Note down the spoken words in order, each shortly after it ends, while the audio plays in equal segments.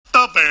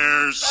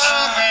Bears.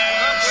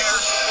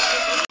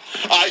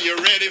 Are you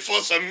ready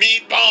for some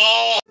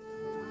meatball?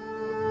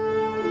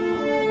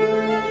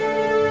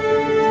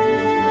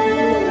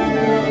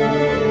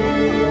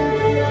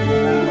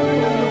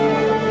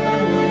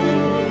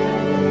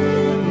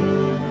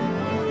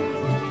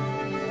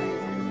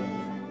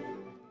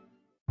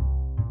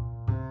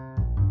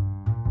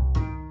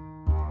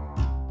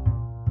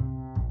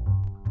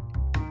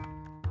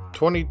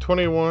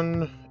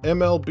 ...2021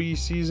 MLB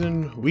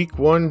season, week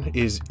 1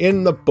 is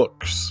in the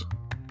books.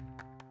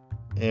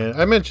 And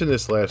I mentioned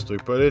this last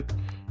week, but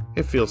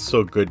it feels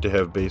so good to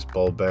have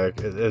baseball back.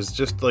 It's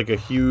just like a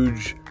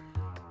huge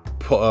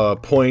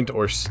point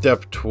or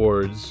step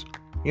towards,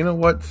 you know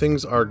what,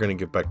 things are going to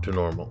get back to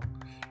normal.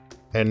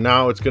 And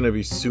now it's going to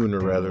be sooner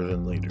rather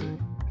than later.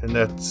 And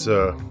that's,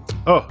 so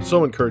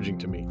encouraging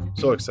to me.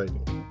 So exciting.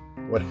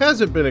 What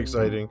hasn't been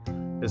exciting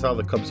is how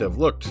the Cubs have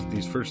looked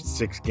these first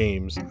 6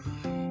 games.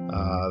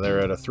 They're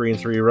at a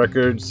 3-3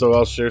 record, so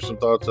I'll share some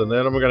thoughts on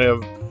that. I'm going to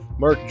have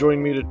Mark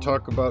join me to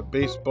talk about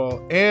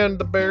baseball and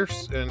the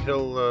Bears, and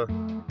he'll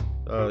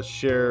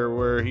share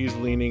where he's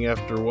leaning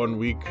after 1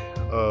 week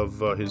of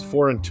his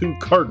 4-2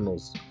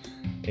 Cardinals.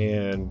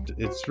 And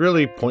it's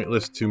really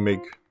pointless to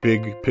make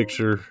big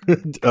picture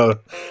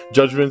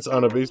judgments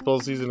on a baseball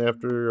season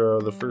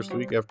after the first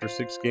week, after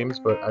 6 games.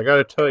 But I got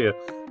to tell you,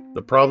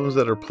 the problems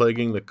that are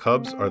plaguing the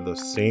Cubs are the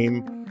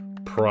same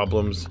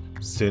problems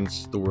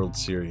since the World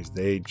Series.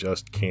 They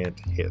just can't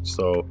hit.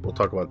 So we'll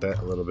talk about that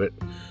a little bit.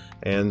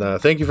 And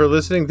thank you for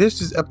listening.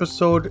 This is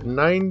episode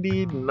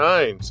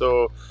 99.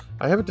 So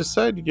I haven't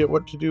decided yet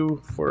what to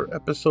do for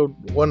episode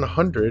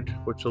 100,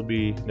 which will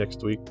be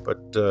next week.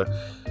 But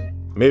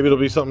maybe it'll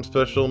be something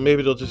special.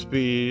 Maybe it'll just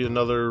be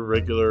another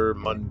regular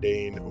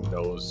mundane. Who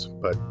knows?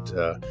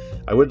 But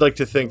I would like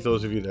to thank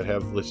those of you that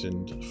have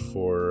listened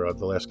for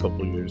the last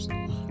couple of years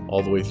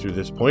all the way through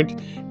this point.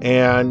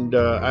 And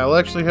I'll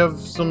actually have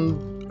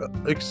some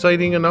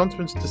exciting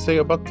announcements to say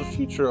about the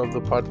future of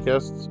the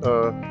podcast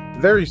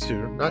very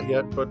soon. Not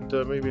yet, but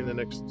maybe in the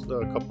next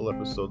couple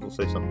episodes we'll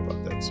say something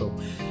about that. So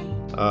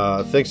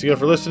thanks again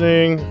for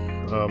listening.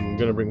 I'm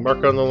going to bring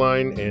Mark on the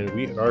line, and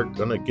we are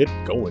going to get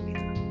going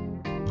here.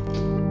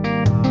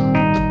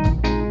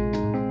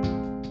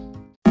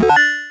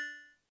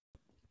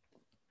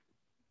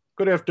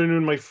 Good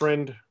afternoon, my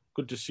friend.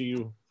 Good to see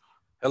you.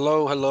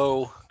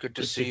 Hello. Good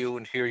to see you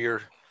and hear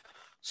your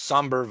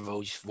somber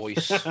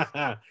voice.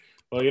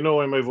 Well, you know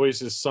why my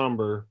voice is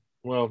somber.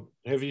 Well,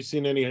 have you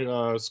seen any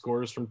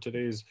scores from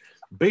today's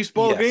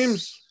baseball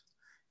games?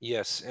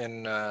 Yes,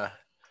 and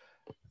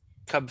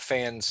Cub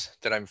fans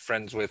that I'm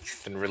friends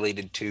with and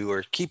related to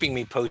are keeping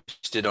me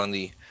posted on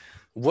the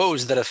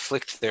woes that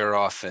afflict their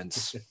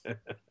offense.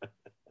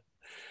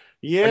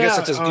 Yeah, I guess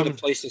that's as good a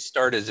place to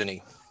start as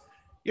any.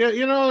 Yeah,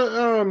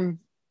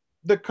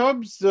 the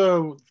Cubs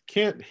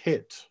can't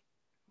hit.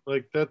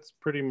 Like, that's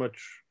pretty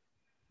much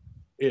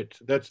it.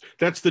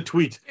 That's the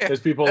tweet, as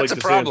people like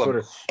to say on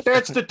Twitter.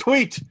 That's the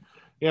tweet.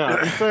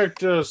 Yeah. In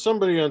fact,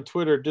 somebody on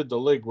Twitter did the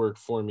legwork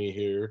for me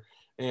here,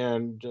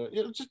 and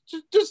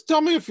just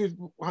tell me if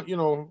you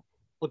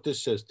what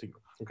this says to you.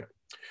 Okay.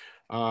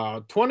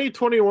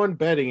 2021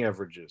 batting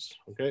averages.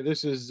 Okay,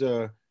 this is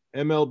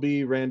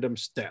MLB random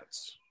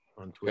stats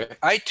on Twitter. Okay.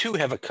 I too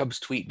have a Cubs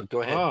tweet, but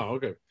go ahead. Oh,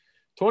 okay.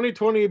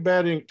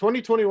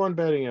 2021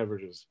 batting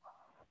averages.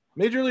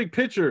 Major League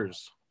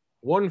pitchers,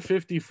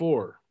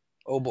 154.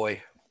 Oh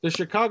boy. The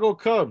Chicago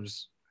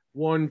Cubs,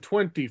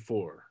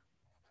 124.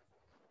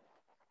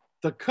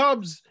 The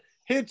Cubs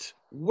hit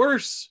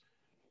worse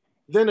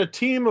than a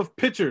team of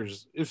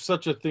pitchers, if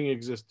such a thing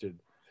existed.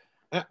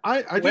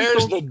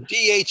 Where's the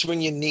DH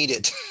when you need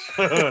it?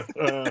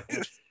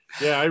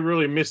 Yeah, I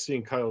really miss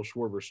seeing Kyle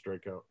Schwarber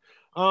strike out.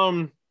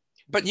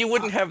 But you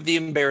wouldn't have the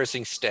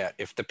embarrassing stat.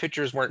 If the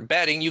pitchers weren't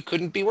batting, you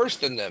couldn't be worse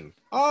than them.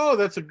 Oh,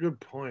 that's a good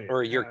point.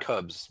 Or your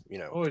Cubs,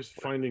 Always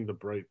finding the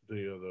bright,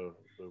 the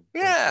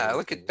yeah,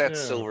 look at that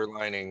silver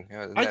lining.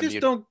 I just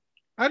don't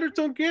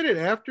get it.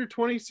 After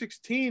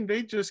 2016,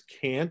 they just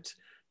can't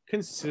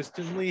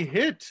consistently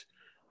hit.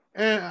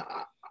 And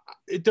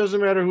it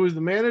doesn't matter who the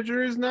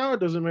manager is now.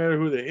 It doesn't matter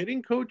who the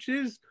hitting coach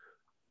is.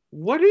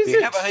 What is it? Do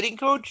you have a hitting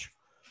coach?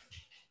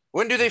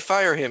 When do they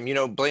fire him?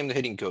 Blame the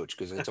hitting coach,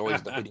 because it's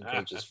always the hitting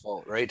coach's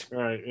fault, right?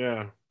 Right,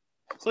 yeah.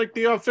 It's like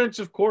the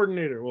offensive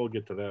coordinator. We'll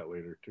get to that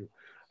later, too.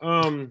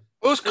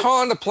 Who's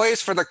calling the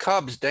plays for the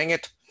Cubs, dang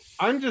it?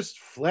 I'm just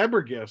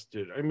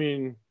flabbergasted. I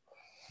mean,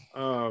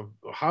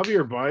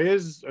 Javier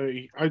Baez,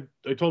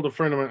 I told a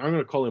friend of mine, I'm going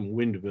to call him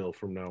Windmill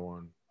from now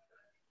on,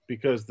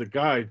 because the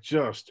guy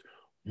just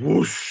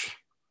whoosh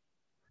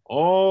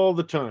all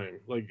the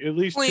time. Like, at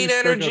least clean 2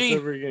 energy strikeouts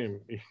every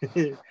game.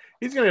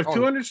 He's going to have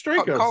 200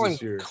 strikeouts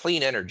this year.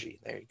 Clean energy.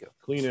 There you go.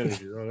 Clean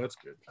energy. Oh, that's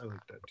good. I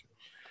like that,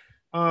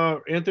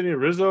 too. Anthony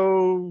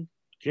Rizzo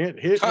can't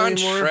hit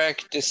anymore.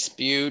 Contract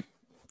dispute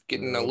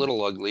getting a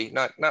little ugly.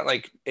 Not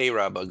like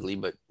A-Rob ugly,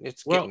 but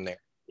it's getting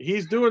there.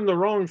 He's doing the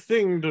wrong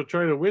thing to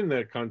try to win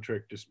that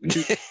contract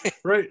dispute.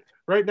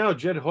 Right now,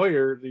 Jed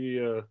Hoyer,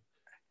 the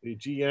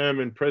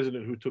GM and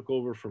president who took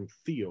over from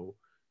Theo,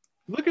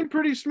 looking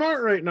pretty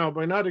smart right now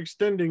by not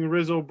extending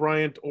Rizzo,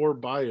 Bryant, or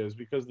Baez,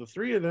 because the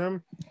three of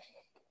them,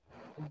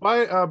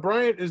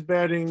 Bryant is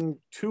batting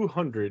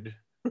 200,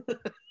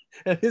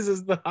 and his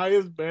is the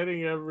highest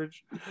batting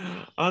average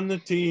on the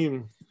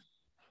team.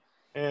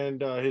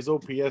 And his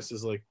OPS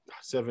is like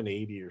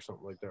 780 or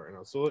something like that right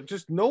now. So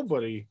just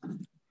nobody's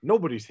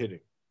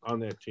hitting on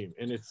that team.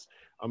 And it's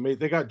amazing.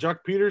 They got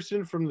Jock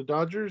Peterson from the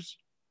Dodgers.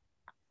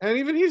 And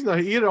even he's not.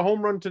 He hit a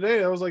home run today.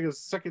 That was like his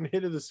second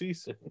hit of the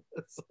season.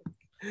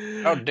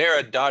 How dare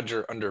a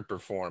Dodger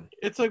underperform?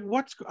 It's like,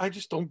 I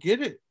just don't get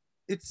it.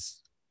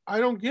 I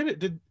don't get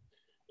it.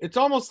 It's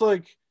almost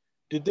like,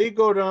 did they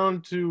go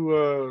down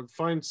to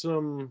find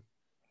some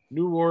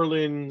New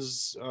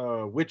Orleans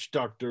witch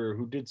doctor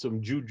who did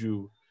some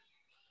juju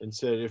and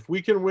said, if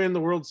we can win the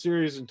World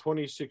Series in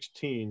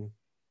 2016,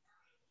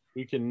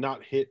 we can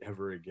not hit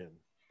ever again.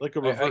 Like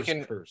a reverse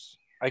curse.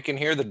 I can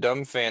hear the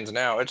dumb fans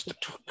now. It's the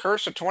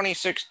curse of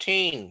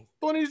 2016.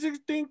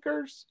 2016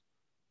 curse.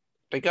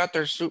 They got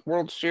their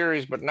World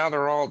Series, but now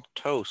they're all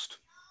toast.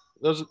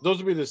 Those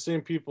would be the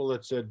same people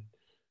that said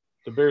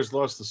the Bears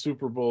lost the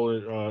Super Bowl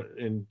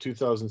in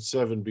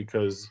 2007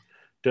 because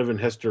Devin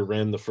Hester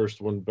ran the first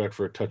one back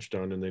for a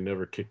touchdown, and they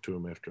never kicked to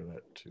him after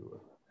that.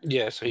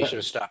 Yeah, so he should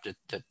have stopped at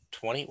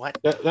 20. What?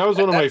 That was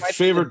one of my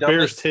favorite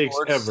Bears takes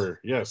ever.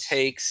 Yes,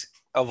 takes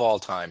of all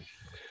time.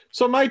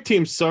 So my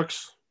team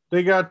sucks.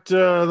 They got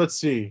let's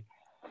see,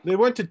 they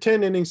went to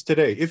 10 innings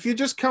today. If you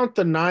just count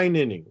the 9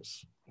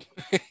 innings,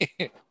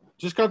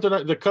 just count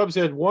the Cubs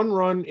had 1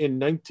 run in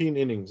 19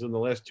 innings in the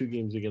last 2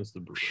 games against the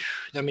Brewers.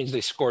 That means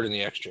they scored in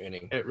the extra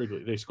inning. At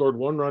Wrigley, they scored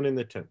 1 run in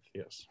the 10th.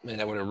 Yes. Man,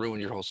 that would have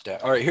ruined your whole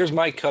stat. All right, here's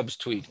my Cubs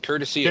tweet,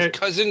 courtesy of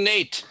Cousin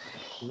Nate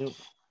from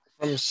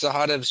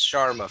Sahadev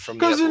Sharma. From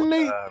Cousin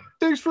Nate,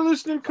 thanks for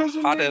listening,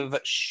 Cousin Nate. Sahadev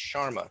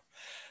Sharma.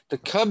 The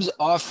Cubs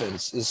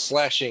offense is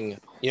slashing,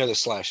 the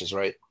slashes,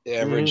 right? The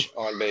average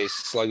on base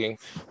slugging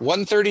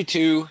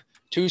 132,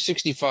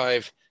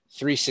 265,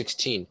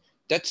 316.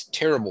 That's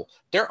terrible.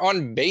 Their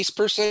on base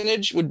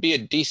percentage would be a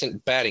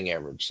decent batting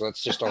average. So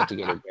that's just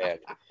altogether bad.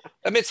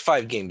 I mean, it's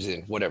 5 games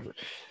in, whatever.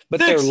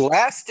 But they're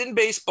last in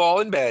baseball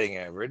in batting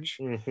average.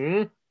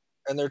 Mm-hmm.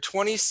 And they're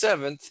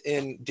 27th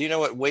in, do you know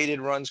what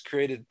weighted runs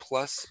created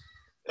plus?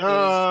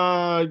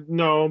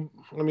 No.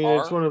 I mean,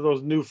 it's one of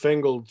those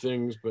newfangled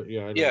things, but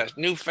yeah.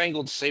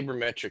 Newfangled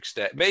sabermetric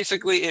stat.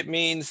 Basically, it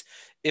means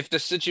if the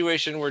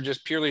situation were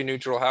just purely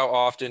neutral, how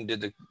often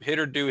did the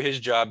hitter do his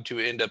job to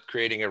end up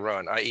creating a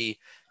run? I.e.,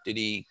 did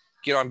he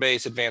get on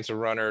base, advance a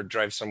runner,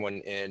 drive someone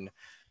in,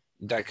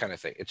 that kind of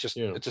thing. It's just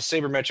it's a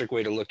sabermetric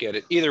way to look at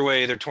it. Either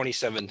way, they're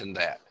 27th in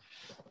that.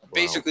 Wow.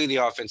 Basically, the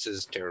offense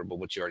is terrible,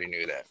 but you already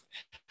knew that.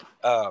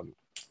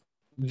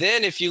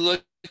 Then if you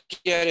look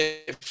at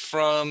it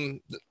from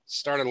the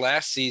start of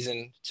last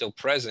season till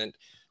present,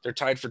 they're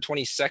tied for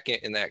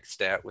 22nd in that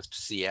stat with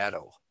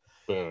Seattle.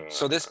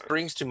 So this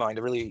brings to mind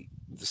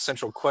the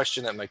central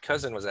question that my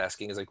cousin was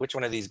asking is like, which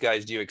one of these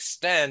guys do you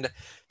extend?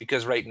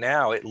 Because right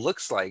now it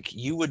looks like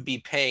you would be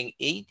paying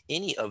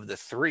any of the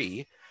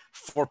 3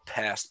 for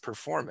past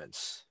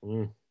performance.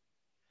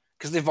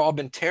 Because they've all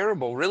been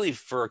terrible really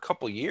for a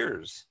couple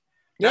years.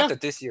 Not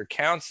that this year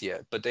counts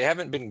yet, but they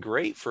haven't been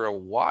great for a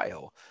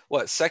while.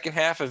 Second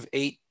half of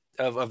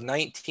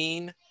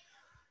 19?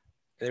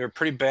 They were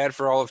pretty bad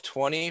for all of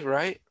 20,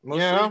 right?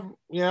 Mostly?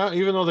 Yeah.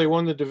 Even though they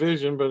won the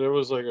division, but it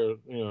was like it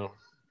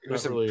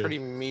was a pretty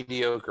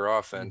mediocre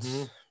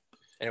offense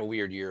and a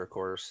weird year, of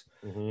course.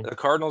 The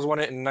Cardinals won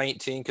it in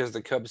 19 because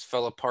the Cubs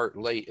fell apart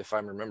late, if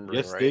I'm remembering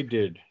right.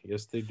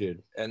 Yes, they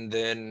did. And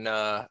then,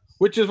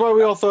 which is why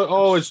we all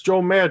thought, it's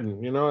Joe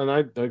Madden, and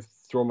I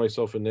throw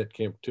myself in that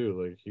camp too.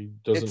 Like he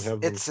doesn't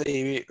have. It's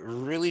a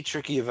really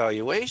tricky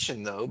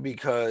evaluation though,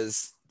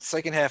 because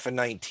second half of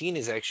 19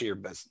 is actually your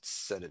best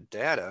set of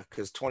data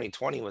because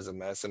 2020 was a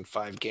mess and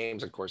 5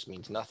 games of course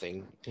means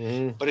nothing.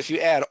 But if you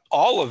add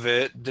all of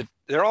it,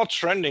 they're all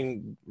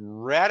trending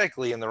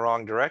radically in the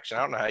wrong direction.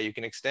 I don't know how you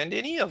can extend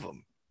any of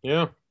them.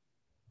 Jed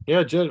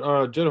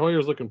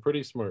Hoyer's looking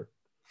pretty smart.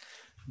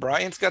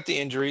 Bryant's got the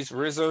injuries,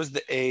 Rizzo's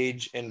the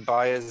age, and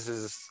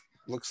Baez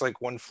looks like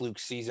one fluke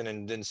season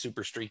and then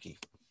super streaky.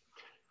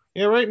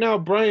 Right now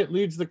Bryant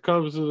leads the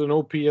Cubs with an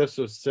OPS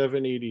of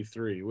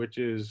 783, which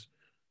is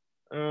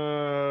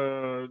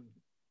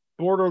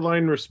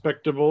borderline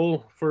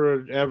respectable for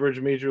an average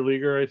major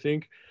leaguer, I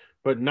think,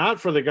 but not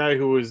for the guy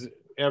who was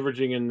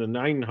averaging in the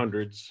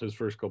 900s his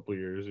first couple of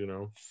years.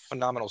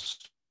 Phenomenal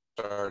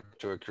start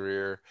to a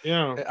career.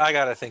 I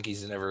gotta think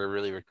he's never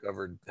really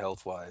recovered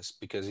health-wise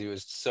because he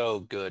was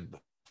so good.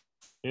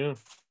 And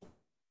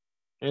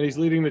he's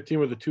leading the team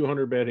with a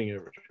 200 batting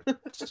average.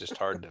 It's just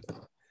hard to.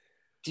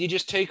 Do you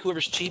just take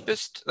whoever's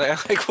cheapest?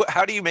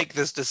 How do you make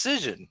this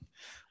decision?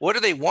 What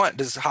do they want?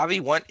 Does Javi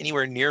want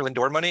anywhere near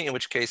Lindor money? In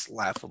which case,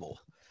 laughable.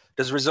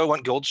 Does Rizzo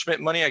want Goldschmidt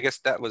money? I guess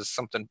that was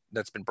something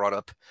that's been brought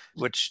up,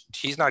 which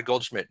he's not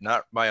Goldschmidt,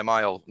 not by a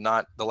mile,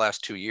 not the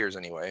last 2 years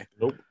anyway.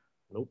 Nope.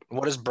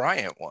 What does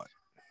Bryant want?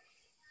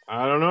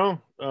 I don't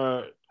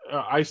know.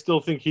 I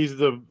still think he's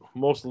the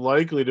most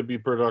likely to be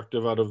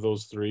productive out of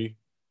those 3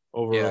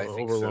 over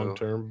long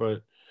term,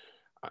 but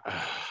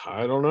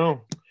I don't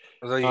know.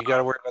 Although you got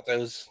to worry about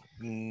those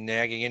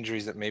nagging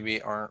injuries that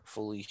maybe aren't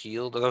fully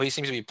healed. Although he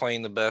seems to be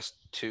playing the best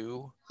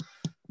too.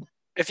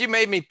 If you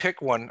made me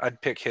pick one,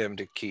 I'd pick him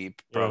to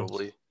keep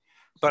probably.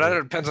 But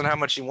it depends on how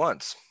much he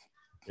wants.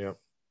 Yeah.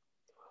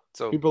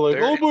 So people are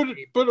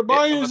like, but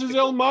Baez is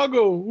El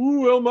Mago.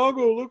 Ooh, El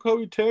Mago! Look how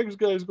he tags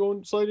guys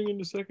sliding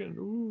into second.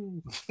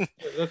 Ooh,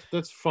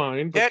 that's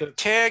fine. But that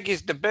tag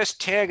is the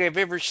best tag I've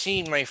ever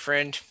seen, my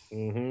friend.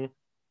 Mm-hmm.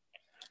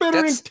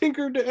 Better than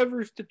Tinker to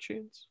Everest a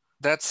chance.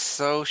 That's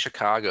so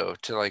Chicago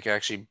to like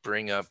actually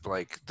bring up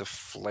like the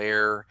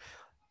flair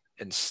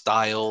and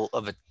style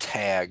of a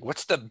tag.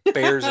 What's the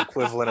Bears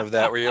equivalent of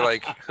that? Where you're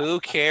like, who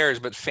cares?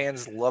 But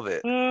fans love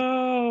it.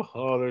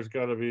 Oh, there's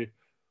got to be.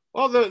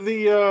 Oh,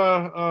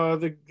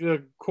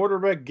 the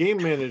quarterback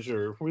game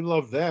manager. We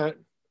love that.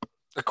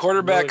 The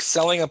quarterback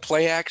selling a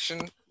play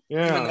action.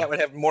 Yeah. Even that would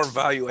have more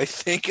value, I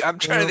think. I'm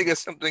trying to think of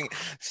something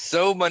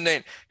so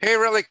mundane. Hey,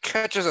 really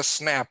catches a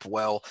snap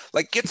well.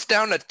 Like gets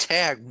down a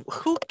tag.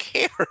 Who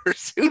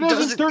cares? Who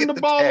doesn't turn the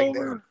ball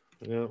over?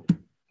 Yeah.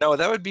 No,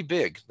 that would be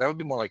big. That would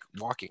be more like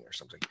walking or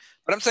something.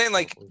 But I'm saying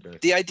like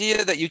the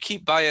idea that you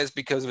keep Baez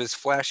because of his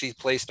flashy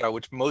play style,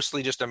 which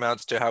mostly just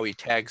amounts to how he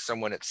tags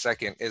someone at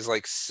second, is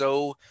like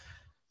so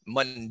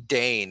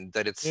mundane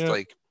that it's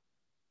like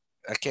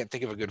I can't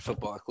think of a good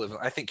football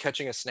equivalent. I think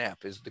catching a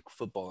snap is the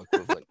football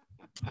equivalent.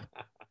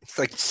 It's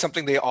like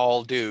something they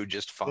all do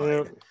just fine.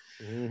 Yeah.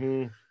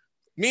 Mm-hmm.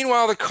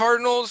 Meanwhile, the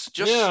Cardinals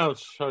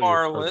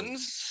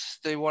Marlins.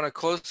 They won a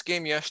close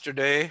game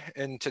yesterday,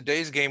 and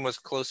today's game was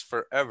close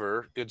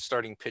forever. Good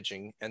starting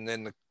pitching, and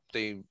then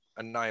they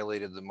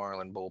annihilated the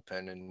Marlin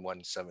bullpen and won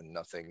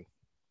 7-0.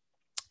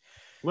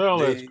 Well,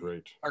 that's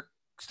great. Are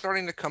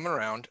starting to come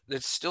around.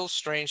 It's still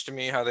strange to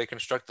me how they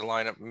construct the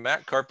lineup.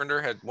 Matt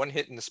Carpenter had one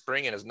hit in the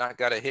spring and has not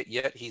got a hit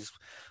yet. He's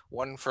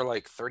 1 for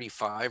like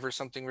 35 or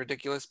something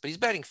ridiculous, but he's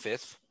batting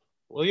 5th.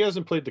 Well, he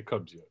hasn't played the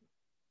Cubs yet.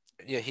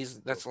 Yeah,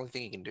 that's the only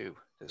thing he can do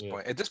at this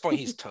point. At this point,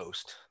 he's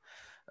toast.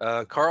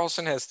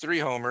 Carlson has 3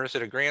 homers,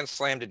 hit a grand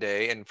slam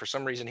today, and for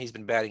some reason he's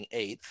been batting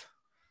 8th.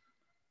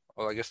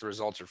 Well, I guess the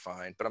results are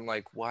fine, but I'm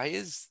like, why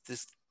is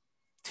this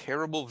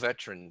terrible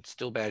veteran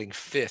still batting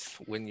 5th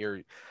when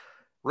your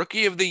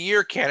rookie of the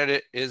year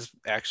candidate is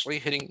actually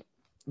hitting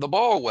the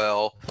ball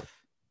well,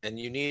 and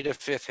you need a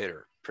 5th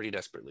hitter pretty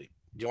desperately?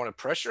 Do you want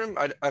to pressure him?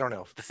 I don't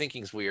know. The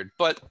thinking's weird,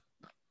 but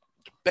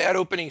bad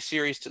opening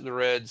series to the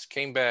Reds,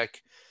 came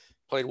back,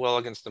 played well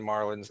against the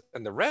Marlins,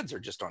 and the Reds are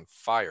just on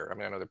fire. I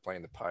mean, I know they're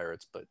playing the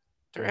Pirates, but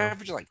they're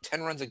averaging like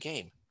 10 runs a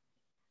game.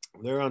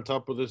 They're on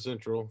top of the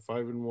Central,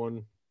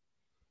 5-1.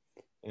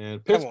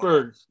 And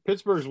Pittsburgh's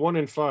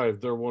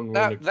 1-5. They're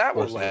 1-1. That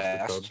will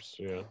last. The Cubs.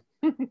 Yeah.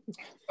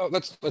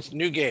 Let's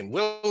new game.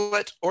 Will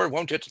it or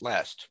won't it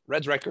last?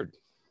 Reds record.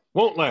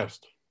 Won't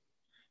last.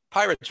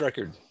 Pirates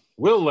record.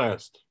 Will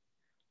last.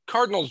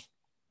 Cardinals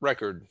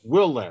record.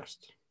 Will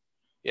last.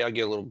 Yeah, I'll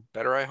get a little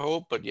better, I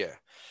hope, but yeah.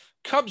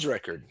 Cubs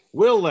record.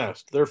 Will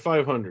last. They're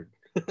 500.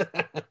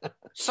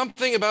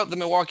 Something about the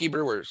Milwaukee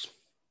Brewers.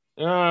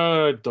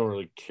 I don't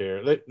really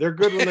care. They're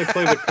good when they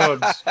play the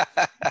Cubs.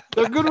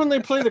 They're good when they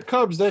play the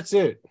Cubs. That's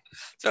it.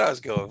 That's what I was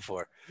going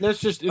for. That's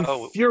just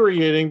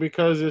infuriating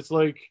because it's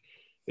like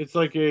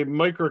a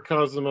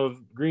microcosm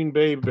of Green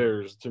Bay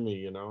Bears to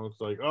me.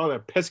 It's like, oh,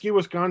 that pesky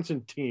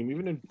Wisconsin team.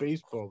 Even in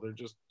baseball, they're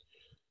just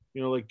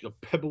like a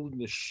pebble in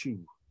the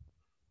shoe,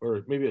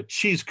 or maybe a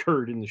cheese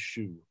curd in the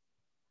shoe.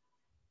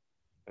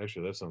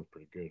 Actually, that sounds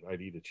pretty good.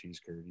 I'd eat a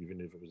cheese curd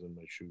even if it was in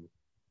my shoe.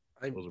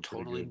 I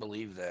totally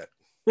believe that.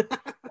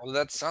 Well,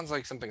 that sounds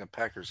like something a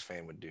Packers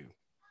fan would do.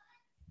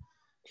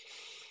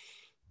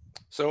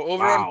 So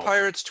over on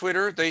Pirates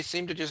Twitter, they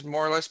seem to just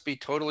more or less be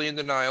totally in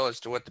denial as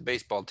to what the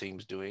baseball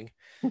team's doing.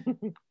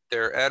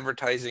 They're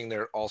advertising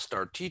their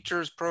All-Star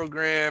Teachers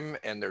program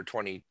and their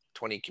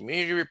 2020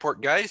 community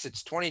report. Guys,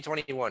 it's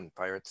 2021,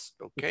 Pirates.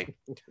 Okay.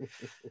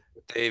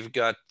 They've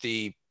got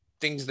the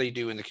things they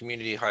do in the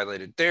community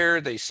highlighted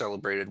there. They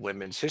celebrated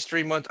Women's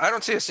History Month. I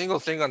don't see a single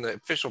thing on the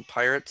official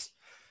Pirates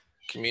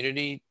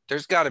community.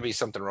 There's got to be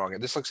something wrong.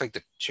 This looks like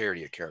the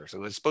charity account.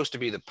 So it's supposed to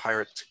be the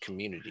Pirates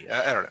community.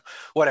 I don't know.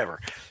 Whatever.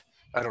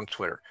 I don't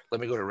Twitter. Let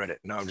me go to Reddit.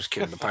 No, I'm just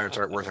kidding. The Pirates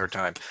aren't worth our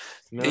time.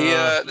 No.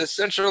 The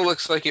Central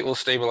looks like it will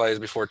stabilize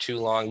before too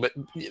long. But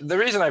the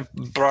reason I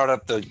brought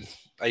up the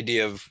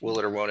idea of will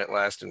it or won't it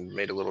last and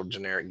made a little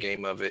generic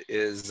game of it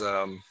is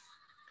I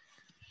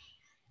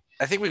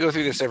think we go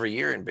through this every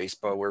year in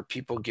baseball where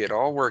people get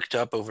all worked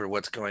up over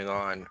what's going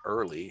on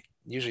early,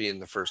 usually in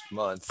the first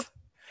month.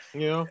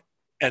 Yeah.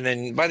 And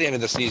then by the end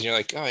of the season, you're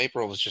like, oh,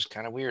 April was just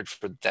kind of weird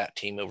for that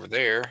team over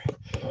there.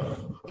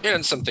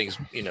 And some things,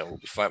 will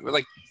be fine.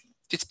 But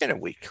it's been a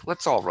week.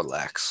 Let's all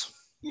relax.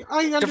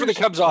 Except for the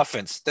Cubs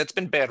offense. That's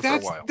been bad for a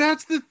while.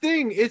 That's the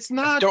thing. It's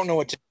not. I don't know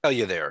what to tell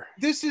you there.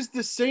 This is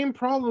the same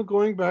problem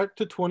going back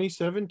to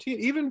 2017.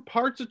 Even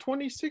parts of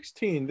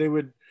 2016, they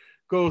would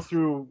go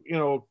through,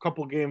 a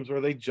couple games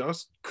where they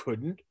just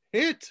couldn't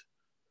hit.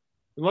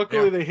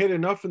 Luckily, they hit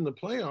enough in the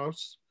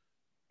playoffs.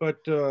 But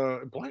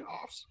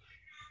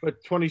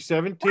But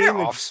 2017,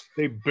 Playoffs.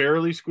 they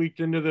barely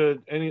squeaked into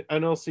the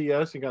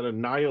NLCS and got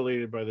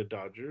annihilated by the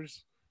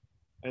Dodgers.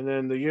 And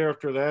then the year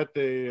after that,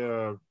 they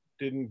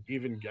didn't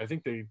even. I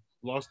think they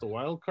lost a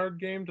wild card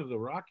game to the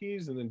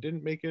Rockies, and then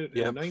didn't make it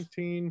in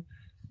 19. And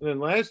then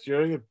last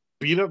year, they got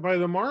beat up by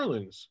the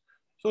Marlins.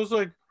 So it's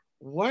like,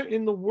 what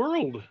in the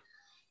world?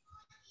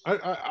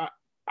 I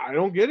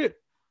don't get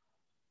it.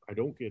 I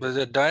don't get it. But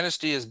the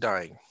dynasty is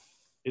dying.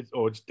 It's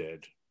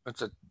dead.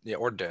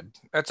 Or dead.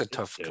 That's a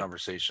tough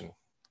conversation.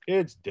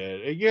 It's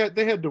dead. Yeah,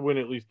 they had to win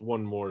at least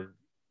one more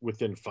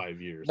within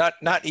 5 years.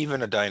 Not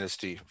even a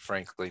dynasty,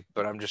 frankly.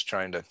 But I'm just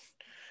trying to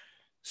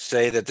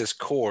say that this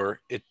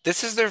core,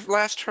 this is their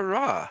last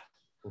hurrah,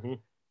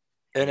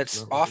 and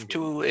it's off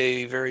to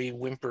a very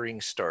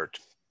whimpering start.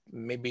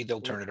 Maybe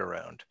they'll turn it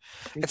around.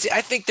 And see, I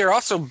think they're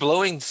also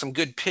blowing some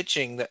good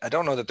pitching that I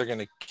don't know that they're going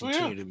to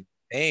continue to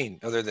maintain,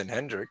 other than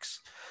Hendricks.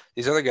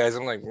 These other guys,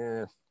 I'm like,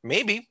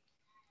 maybe.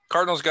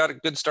 Cardinals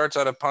got good starts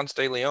out of Ponce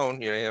de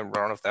Leon. I don't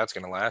know if that's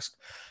going to last,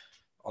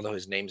 although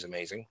his name's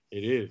amazing.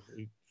 It is.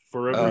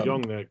 Forever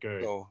young, that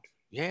guy. So,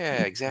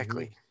 yeah,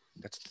 exactly.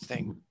 That's the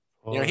thing.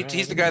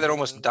 He's the guy that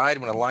almost died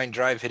when a line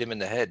drive hit him in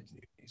the head.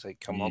 He's like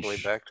come all the way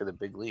back to the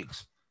big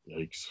leagues.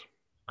 Yikes.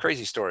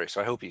 Crazy story.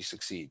 So I hope he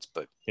succeeds.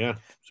 But yeah,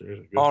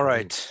 seriously. All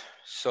right.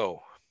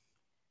 So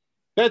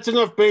that's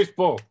enough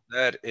baseball.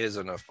 That is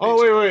enough baseball.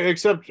 Oh, wait.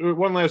 Except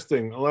one last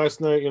thing. Last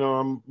night,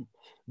 I'm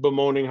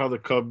bemoaning how the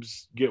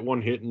Cubs get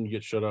one hit and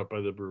get shut out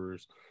by the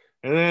Brewers.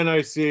 And then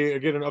I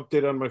get an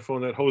update on my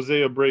phone that Jose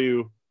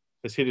Abreu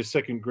has hit his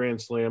second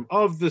grand slam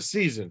of the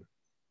season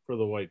for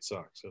the White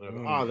Sox.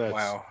 And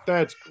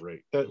that's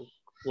great. That's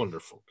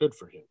wonderful. Good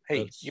for him.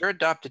 Hey, your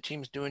adopted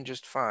team's doing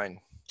just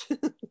fine.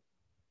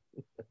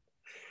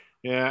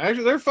 Yeah,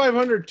 actually they're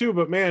 500 too,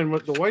 but man,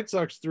 the White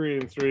Sox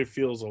 3-3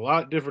 feels a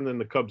lot different than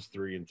the Cubs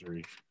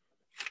 3-3.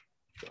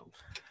 So.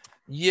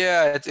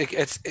 Yeah,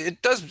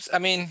 it does. I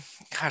mean,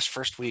 gosh,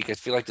 first week, I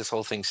feel like this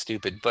whole thing's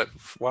stupid, but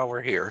while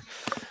we're here,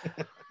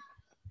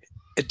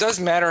 it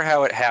does matter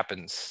how it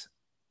happens.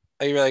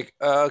 You're like,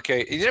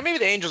 okay, maybe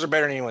the Angels are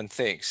better than anyone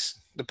thinks.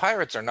 The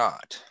Pirates are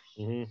not.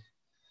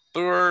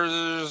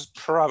 Brewers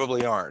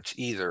probably aren't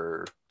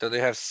either. Though they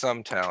have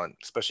some talent,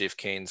 especially if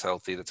Kane's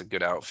healthy. That's a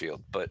good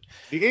outfield. But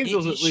the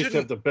Angels at least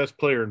have the best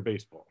player in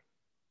baseball.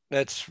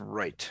 That's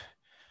right.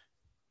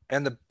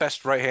 And the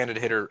best right-handed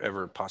hitter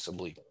ever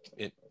possibly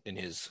in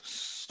his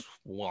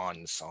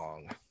swan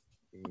song.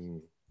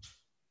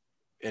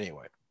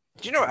 Anyway,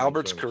 do you know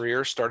Albert's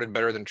career started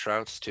better than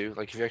Trout's too?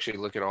 Like if you actually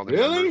look at all the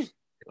numbers,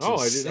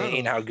 it's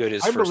insane how good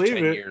his first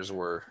 10 years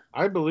were.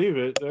 I believe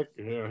it.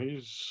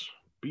 He's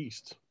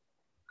beast.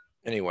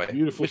 Anyway,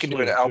 we can do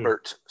an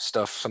Albert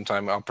stuff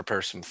sometime. I'll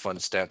prepare some fun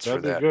stats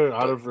for that. That'd be good.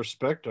 Out of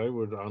respect, I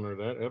would honor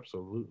that.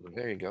 Absolutely.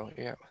 There you go.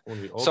 Yeah.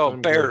 So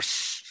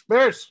Bears.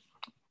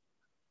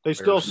 They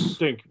still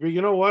stink. But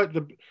you know what?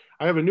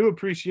 I have a new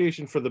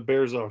appreciation for the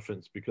Bears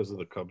offense because of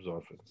the Cubs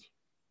offense.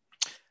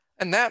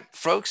 And that,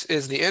 folks,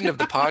 is the end of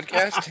the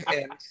podcast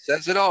and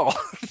says it all.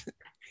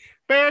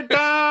 Bear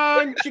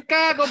down,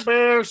 Chicago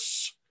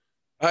Bears.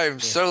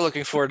 I'm so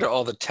looking forward to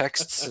all the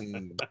texts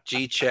and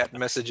G-chat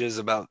messages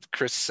about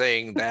Chris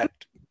saying that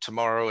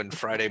tomorrow and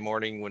Friday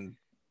morning when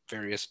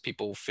various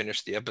people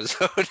finish the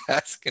episode.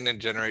 That's going to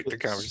generate the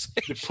conversation.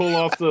 You pull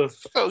off to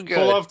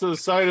the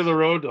side of the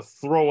road to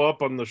throw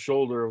up on the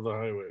shoulder of the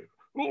highway.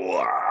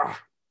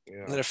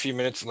 Yeah. And then a few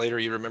minutes later,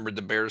 you remembered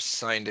the Bears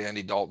signed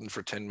Andy Dalton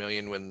for $10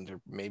 million when there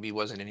maybe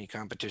wasn't any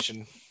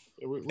competition,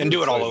 and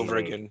do it all over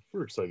again.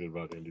 We're excited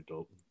about Andy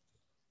Dalton.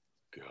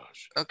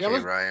 Gosh. Okay,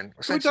 Ryan.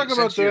 Can we talk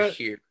about that?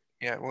 Here,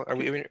 yeah. Well,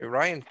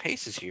 Ryan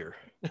Pace is here,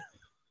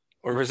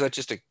 or was that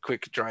just a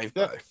quick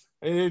drive-by?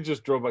 He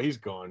just drove by. He's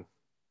gone.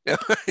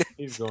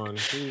 He's gone.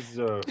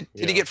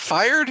 Did he get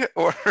fired,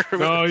 or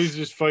no? He's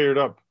just fired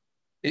up.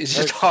 He's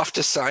just off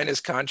to sign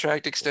his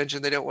contract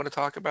extension. They don't want to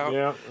talk about.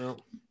 Yeah.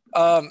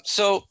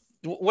 So,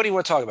 what do you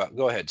want to talk about?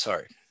 Go ahead.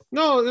 Sorry.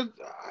 No,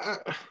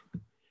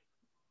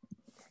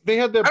 they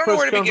had that. I don't know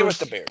where to begin with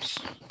the Bears.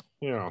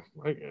 Yeah,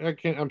 I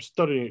can't. I'm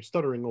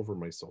stuttering over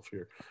myself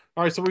here.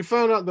 All right, so we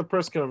found out in the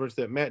press conference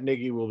that Matt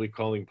Nagy will be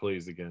calling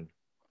plays again.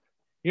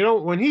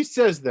 When he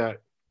says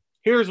that,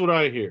 here's what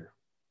I hear.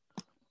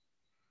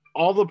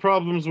 All the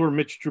problems were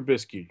Mitch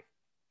Trubisky,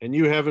 and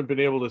you haven't been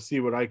able to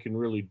see what I can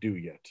really do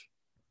yet.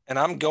 And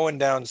I'm going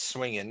down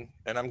swinging,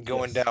 and I'm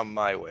going down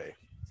my way,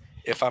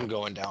 if I'm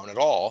going down at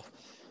all.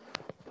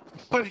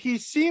 But he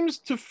seems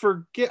to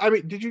forget. I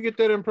mean, did you get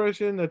that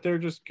impression that they're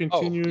just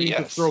continuing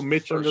to throw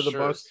Mitch under the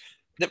bus?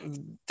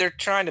 They're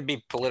trying to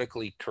be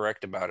politically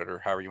correct about it, or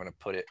however you want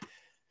to put it.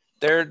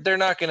 They're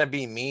not going to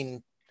be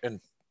mean,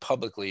 and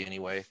publicly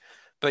anyway.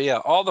 But yeah,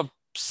 all the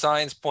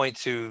signs point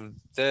to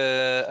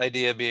the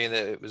idea being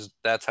that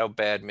that's how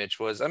bad Mitch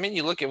was. I mean,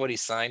 you look at what he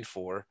signed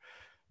for,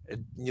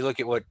 and you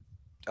look at what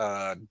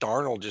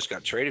Darnold just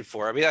got traded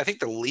for. I mean, I think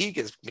the league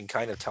has been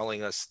kind of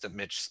telling us that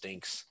Mitch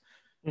stinks.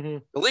 Mm-hmm.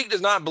 The league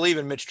does not believe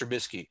in Mitch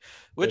Trubisky,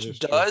 which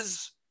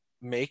does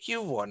make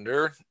you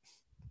wonder,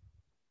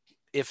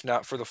 if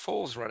not for the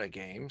Foles run of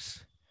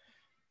games,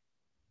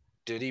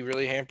 did he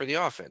really hamper the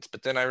offense?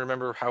 But then I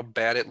remember how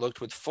bad it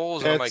looked with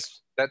Foles, and I'm like,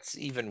 that's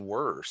even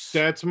worse.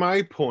 That's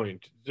my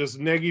point. Does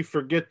Nagy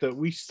forget that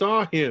we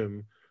saw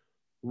him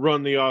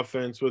run the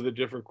offense with a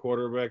different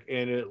quarterback,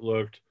 and it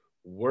looked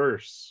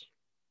worse?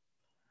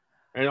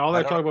 And all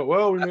that talk about,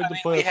 well, we made the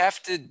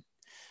playoffs.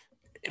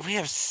 We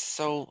have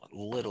so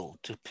little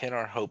to pin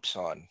our hopes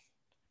on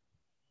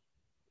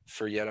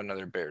for yet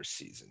another Bears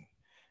season.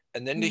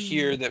 And then to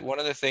hear that one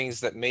of the things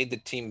that made the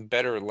team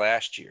better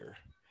last year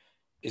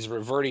is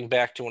reverting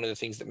back to one of the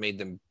things that made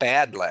them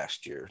bad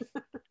last year.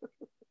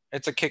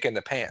 It's a kick in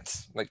the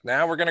pants. Like,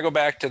 now we're going to go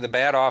back to the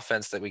bad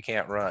offense that we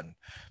can't run.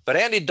 But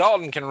Andy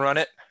Dalton can run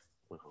it.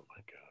 Oh,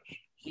 my gosh.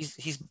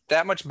 He's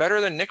that much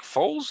better than Nick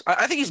Foles?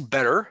 I think he's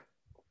better,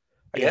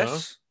 I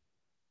guess.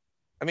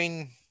 I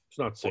mean, it's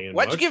not saying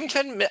why'd much. you give him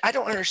 10 minutes? I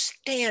don't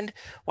understand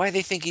why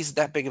they think he's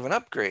that big of an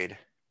upgrade.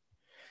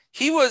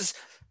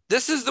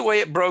 This is the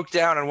way it broke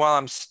down, and why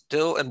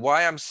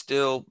I'm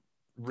still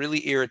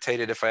really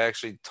irritated if I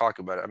actually talk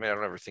about it. I mean, I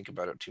don't ever think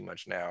about it too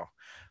much now,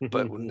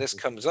 but when this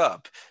comes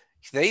up,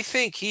 they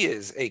think he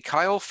is a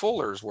Kyle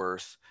Fuller's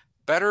worth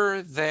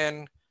better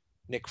than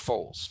Nick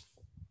Foles.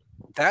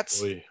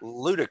 That's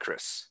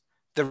ludicrous.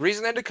 The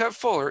reason they had to cut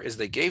Fuller is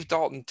they gave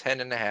Dalton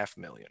 $10.5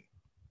 million.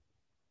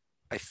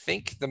 I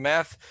think the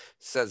math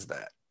says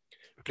that,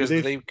 because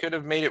they could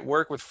have made it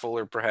work with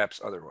Fuller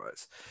perhaps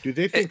otherwise. Do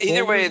they think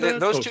either way,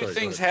 those two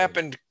things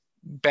happened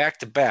back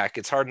to back?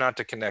 It's hard not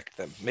to connect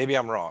them. Maybe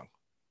I'm wrong.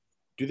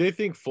 Do they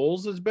think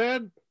Foles is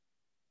bad?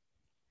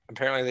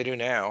 Apparently they do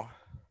now.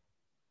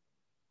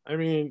 I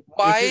mean,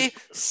 why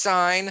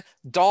sign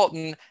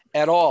Dalton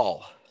at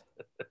all?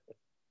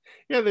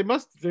 Yeah, they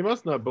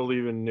must not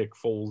believe in Nick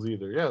Foles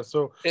either. Yeah,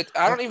 so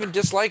I don't even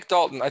dislike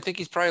Dalton. I think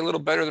he's probably a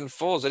little better than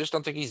Foles. I just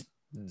don't think he's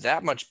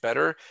that much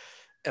better,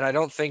 and I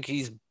don't think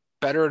he's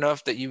better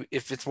enough that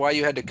if it's why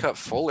you had to cut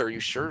Fuller, you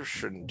sure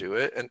shouldn't do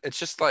it. And it's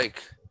just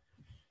like,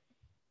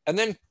 and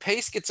then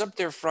Pace gets up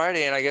there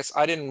Friday, and I guess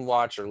I didn't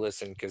watch or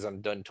listen because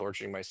I'm done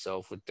torturing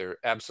myself with their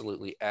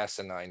absolutely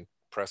asinine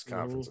press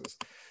conferences.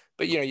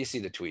 But, you see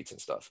the tweets and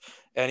stuff.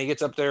 And he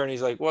gets up there and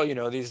he's like, well,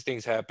 these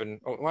things happen.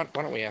 Oh, why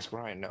don't we ask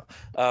Ryan?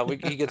 No.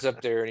 He gets up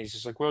there and he's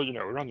just like, well,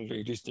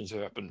 these things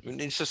happen. And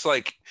it's just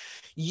like,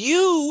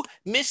 you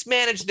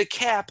mismanaged the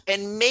cap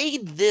and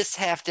made this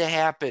have to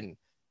happen.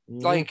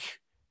 Mm-hmm. Like,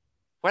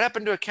 what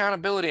happened to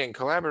accountability and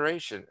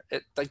collaboration?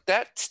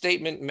 That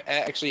statement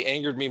actually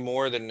angered me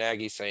more than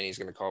Nagy saying he's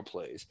going to call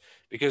plays,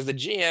 because the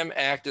GM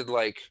acted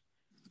like,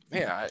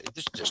 man,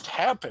 this just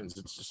happens.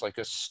 It's just like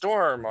a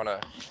storm on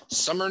a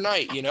summer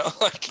night,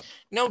 like,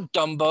 no,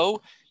 Dumbo,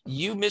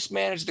 you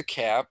mismanaged the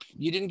cap.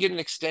 You didn't get an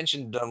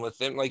extension done with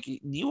them. Like,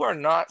 you are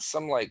not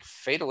some like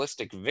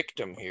fatalistic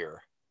victim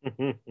here.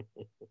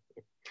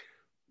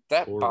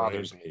 That poor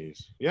bothers me.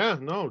 Yeah,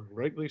 no,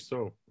 rightly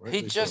so.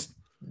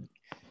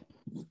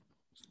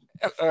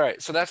 All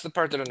right. So that's the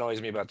part that annoys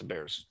me about the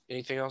Bears.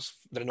 Anything else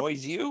that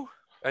annoys you?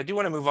 I do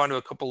want to move on to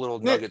a couple little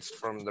nuggets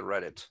from the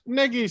Reddit.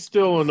 Nagy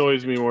still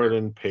annoys me more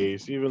than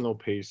Pace, even though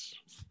Pace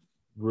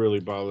really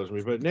bothers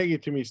me. But Nagy,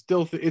 to me,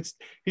 still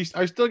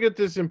I still get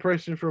this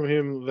impression from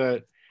him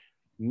that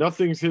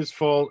nothing's his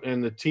fault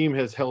and the team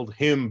has held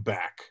him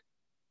back.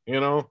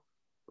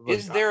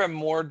 Is there a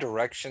more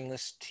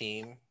directionless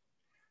team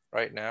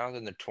right now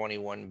than the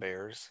 21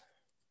 Bears?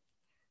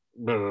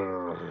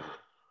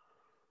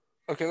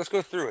 Okay, let's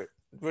go through it.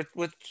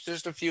 With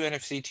just a few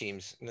NFC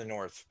teams in the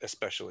North,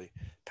 especially.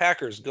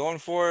 Packers, going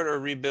for it or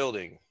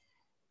rebuilding?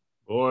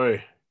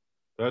 Boy,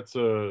 that's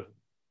a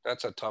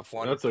tough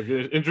one. That's a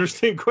good,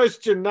 interesting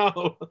question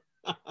now.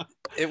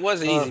 It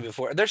was easy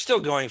before. They're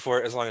still going for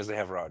it as long as they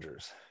have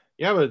Rodgers.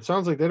 Yeah, but it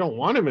sounds like they don't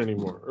want him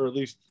anymore, or at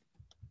least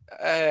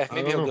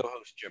maybe he'll go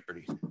host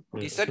Jeopardy.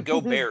 He said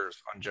go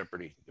Bears on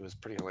Jeopardy. It was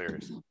pretty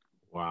hilarious.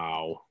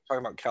 Wow.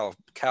 Talking about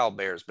Cal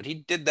Bears, but he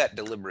did that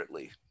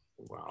deliberately.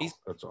 Wow,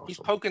 that's awesome. He's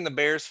poking the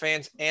Bears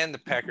fans and the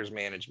Packers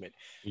management.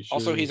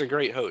 Also, he's a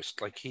great host.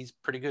 Like, he's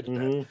pretty good at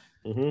that.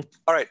 Mm-hmm.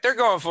 All right, they're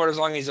going for it as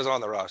long as he's on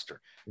the roster.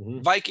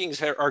 Mm-hmm.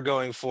 Vikings are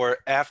going for it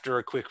after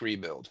a quick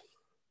rebuild.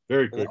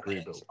 Very quick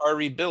rebuild. Are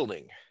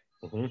rebuilding.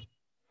 Mm-hmm.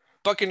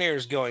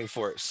 Buccaneers going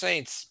for it.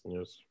 Saints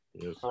yes.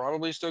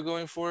 Probably still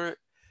going for it.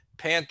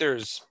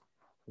 Panthers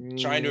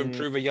trying to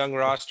improve a young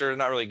roster.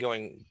 Not really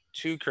going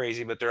too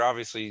crazy, but they're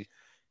obviously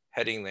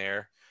heading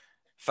there.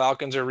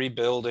 Falcons are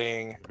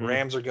rebuilding. Mm-hmm.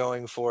 Rams are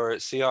going for it.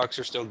 Seahawks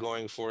are still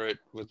going for it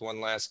with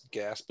one last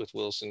gasp with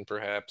Wilson,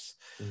 perhaps.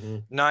 Mm-hmm.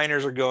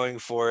 Niners are going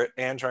for it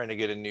and trying to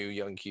get a new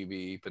young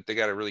QB, but they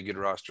got a really good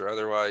roster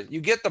otherwise.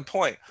 You get the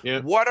point. Yeah.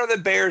 What are the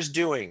Bears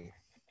doing?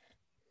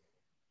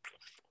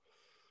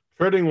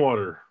 Treading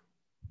water,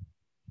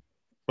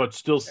 but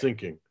still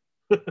sinking.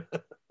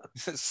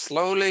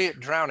 Slowly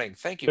drowning.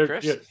 Thank you,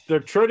 Chris.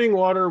 They're treading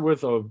water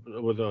with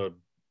a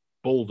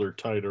boulder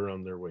tied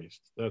around their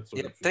waist. That's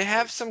what they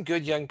have some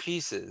good young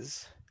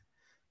pieces.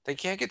 They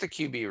can't get the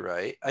QB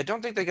right. I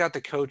don't think they got the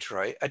coach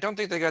right. I don't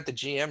think they got the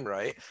GM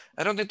right.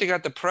 I don't think they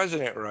got the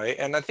president right.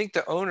 And I think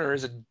the owner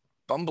is a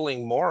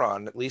bumbling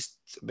moron, at least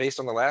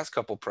based on the last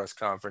couple press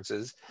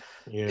conferences.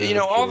 Yeah,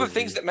 All the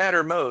things that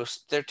matter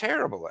most, they're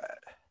terrible at.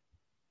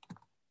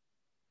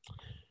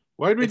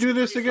 Why'd we do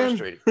this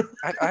again?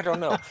 I don't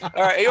know.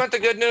 All right, you want the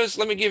good news?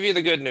 Let me give you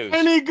the good news.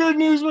 Any good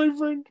news, my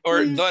friend? Or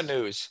please? the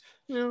news.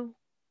 Yeah.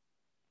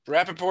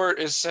 Rappaport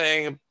is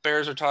saying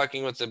Bears are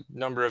talking with a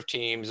number of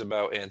teams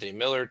about Anthony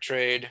Miller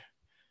trade.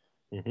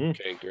 Mm-hmm.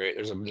 Okay, great.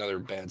 There's another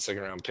bad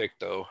second-round pick,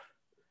 though.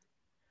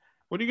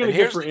 What are you going to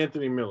get for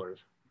Anthony Miller?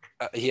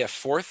 Yeah,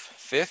 4th,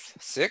 5th,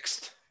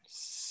 6th?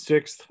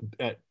 6th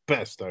at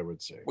best, I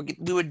would say.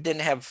 We would then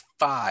have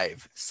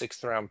 5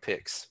 6th-round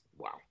picks.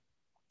 Wow.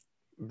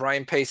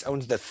 Brian Pace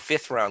owns the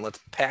 5th round. Let's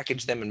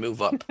package them and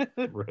move up.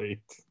 Right.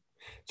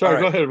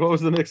 Sorry, go ahead. What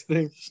was the next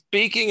thing?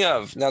 Speaking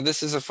of, now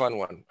this is a fun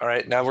one. All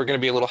right, now we're going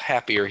to be a little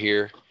happier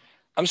here.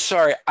 I'm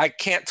sorry, I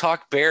can't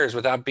talk Bears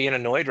without being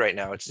annoyed right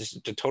now. It's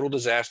just a total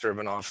disaster of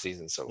an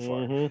offseason so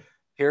far. Mm-hmm.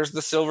 Here's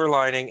the silver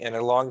lining and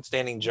a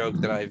long-standing joke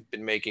that I've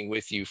been making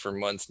with you for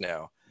months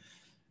now.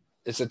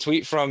 It's a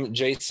tweet from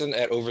Jason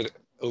at Over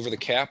the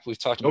Cap. We've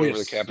talked about Over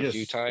the Cap a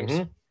few times.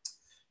 Mm-hmm.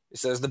 It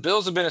says, the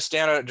Bills have been a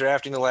standout at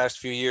drafting the last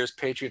few years,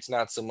 Patriots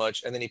not so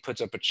much. And then he puts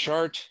up a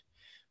chart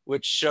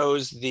which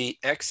shows the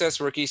excess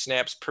rookie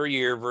snaps per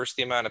year versus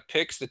the amount of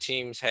picks the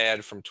teams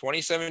had from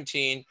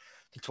 2017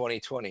 to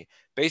 2020.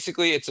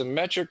 Basically, it's a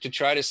metric to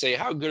try to say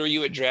how good are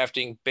you at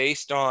drafting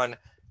based on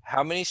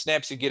how many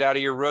snaps you get out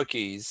of your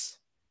rookies,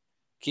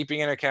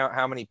 keeping in account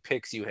how many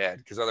picks you had,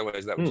 because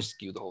otherwise that would just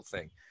skew the whole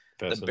thing.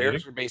 The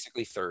Bears were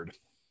basically 3rd.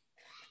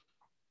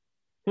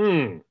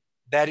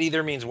 That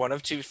either means one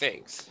of two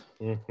things.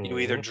 Mm-hmm. You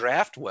either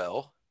draft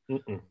well or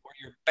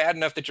you're bad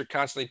enough that you're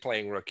constantly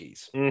playing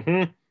rookies.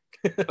 Mm-hmm.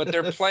 But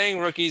they're playing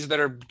rookies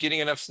that are getting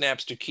enough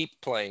snaps to keep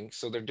playing,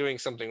 so they're doing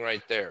something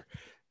right there.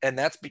 And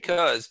that's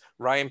because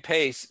Ryan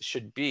Pace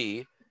should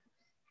be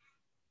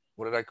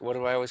what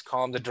do I always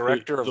call him? The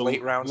director of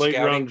late round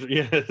scouting.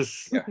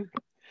 Yes. Yeah.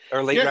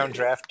 Or late round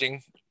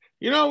drafting.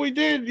 We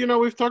did.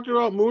 We've talked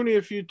about Mooney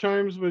a few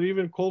times, but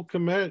even Cole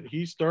Kmet,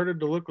 he started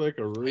to look like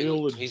a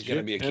real he's going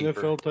to be a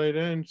NFL tight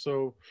end.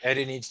 So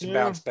Eddie needs to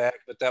bounce back,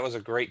 but that was a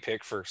great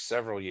pick for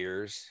several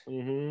years.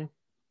 Mm-hmm.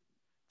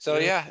 So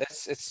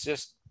it's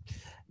just.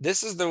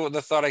 This is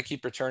the thought I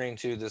keep returning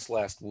to this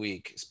last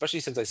week, especially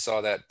since I saw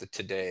that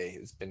today.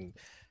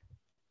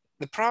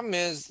 The problem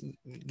is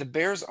the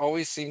Bears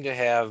always seem to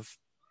have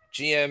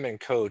GM and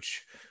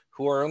coach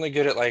who are only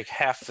good at like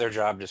half their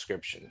job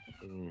description.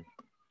 Mm.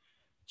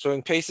 So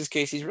in Pace's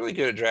case, he's really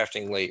good at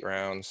drafting late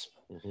rounds.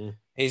 Mm-hmm.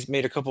 He's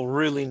made a couple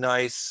really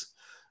nice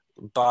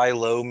buy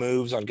low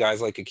moves on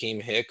guys like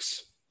Akeem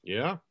Hicks.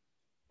 Yeah,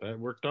 that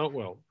worked out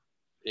well.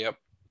 Yep.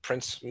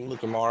 Prince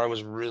Mukamara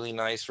was really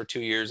nice for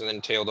 2 years and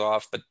then tailed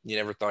off, but you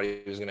never thought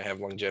he was going to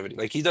have longevity.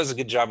 Like, he does a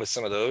good job with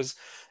some of those.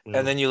 Yeah.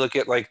 And then you look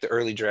at like the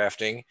early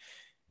drafting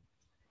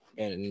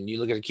and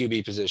you look at a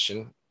QB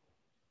position,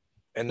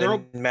 and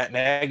then Matt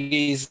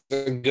Nagy's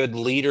a good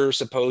leader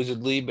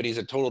supposedly, but he's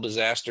a total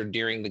disaster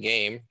during the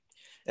game. And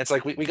it's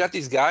like, we got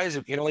these guys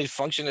who can only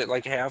function at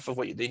like half of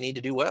what they need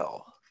to do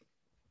well.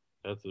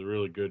 That's a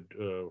really good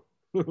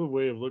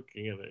way of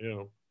looking at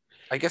it.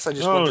 I guess I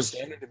just want the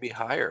standard to be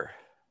higher.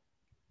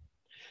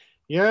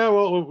 Yeah,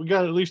 well, we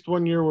got at least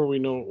 1 year where we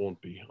know it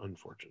won't be,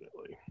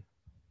 unfortunately.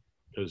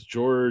 Because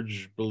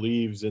George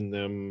believes in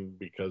them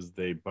because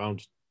they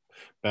bounced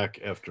back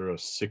after a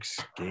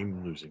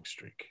 6-game losing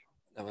streak.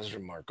 That was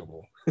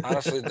remarkable.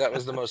 Honestly, that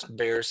was the most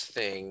Bears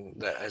thing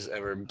that has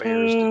ever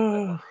Bears done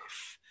in my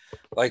life.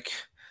 Like,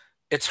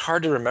 it's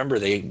hard to remember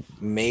they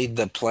made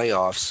the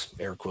playoffs,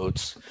 air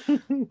quotes,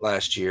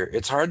 last year.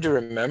 It's hard to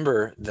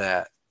remember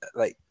that,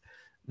 like,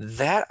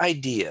 that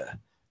idea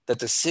that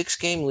the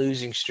 6-game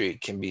losing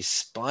streak can be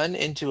spun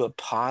into a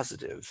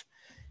positive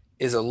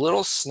is a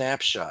little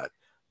snapshot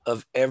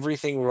of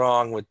everything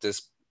wrong with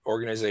this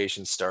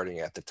organization starting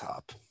at the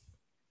top.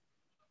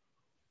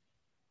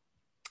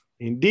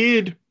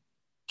 Indeed.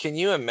 Can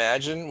you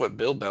imagine what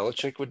Bill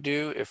Belichick would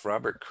do if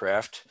Robert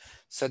Kraft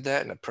said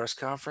that in a press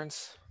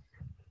conference?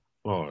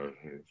 Well, I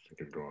think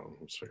he'd go out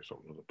and say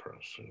something to the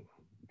press and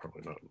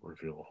probably not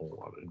reveal a whole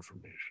lot of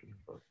information.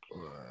 But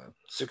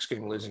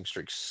 6-game losing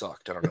streak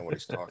sucked. I don't know what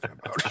he's talking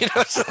about.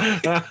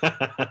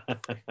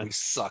 We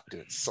sucked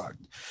and it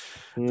sucked.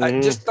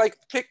 Mm-hmm. Just like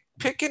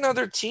pick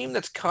another team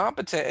that's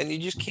competent, and you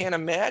just can't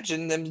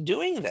imagine them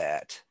doing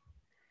that.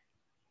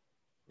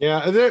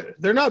 Yeah,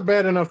 they're not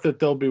bad enough that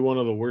they'll be one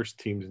of the worst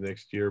teams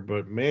next year,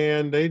 but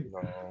man, they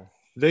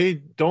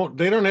don't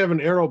have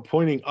an arrow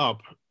pointing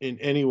up in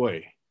any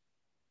way.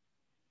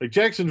 Like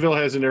Jacksonville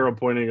has an arrow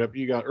pointing up.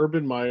 You got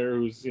Urban Meyer,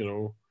 who's,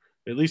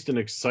 at least an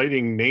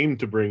exciting name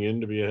to bring in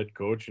to be a head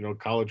coach.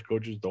 College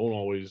coaches don't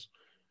always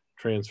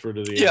transfer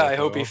to the NFL. I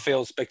hope he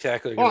fails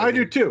spectacularly. Oh, I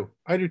do too.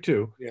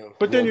 Yeah,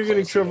 but then you're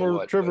getting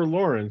Trevor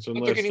Lawrence.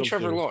 They're getting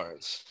Trevor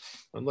Lawrence.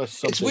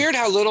 Unless it's weird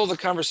how little the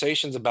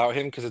conversation's about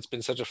him because it's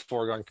been such a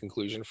foregone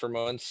conclusion for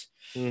months.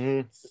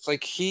 Mm-hmm. It's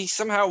like he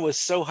somehow was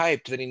so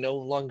hyped that he no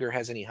longer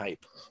has any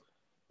hype.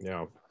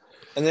 Yeah.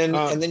 And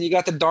then you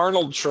got the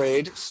Darnold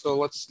trade. So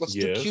let's do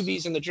Yes.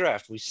 QBs in the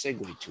draft. We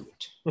segue to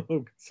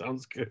it.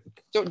 Sounds good.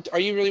 So are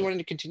you really wanting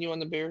to continue on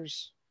the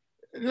Bears?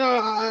 No,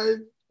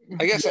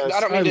 I guess yes, I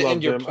don't mean to love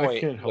end your them. point. I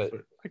can't help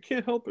it. I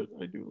can't help it.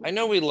 I do. I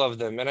know we love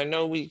them, and I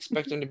know we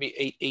expect them to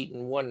be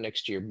 8-1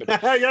 next year. But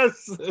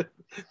yes,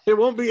 it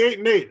won't be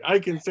 8-8. I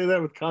can say that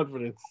with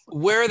confidence.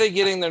 Where are they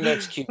getting their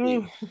next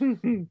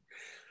QB?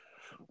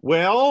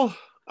 Well,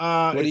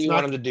 What do you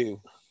want them to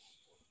do?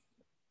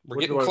 We're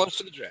What getting do I- close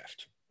to the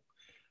draft.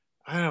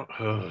 I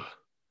don't.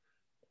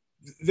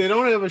 They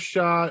don't have a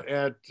shot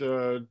at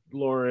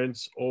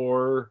Lawrence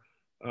or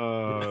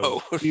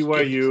No.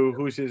 BYU.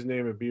 Who's his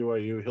name at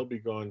BYU? He'll be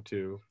gone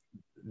too.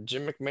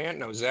 Jim McMahon?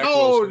 No, Zach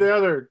Oh,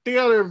 Wilson. the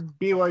other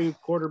BYU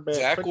quarterback.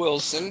 Zach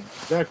Wilson.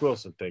 Zach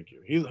Wilson, thank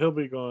you. He'll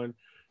be gone.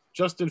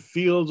 Justin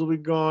Fields will be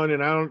gone,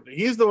 and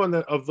he's the one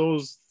that of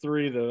those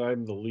three that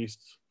I'm the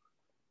least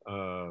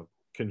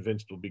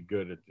convinced will be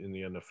good in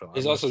the NFL.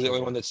 He's also the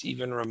only one that's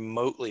even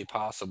remotely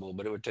possible,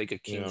 but it would take a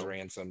king's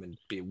ransom and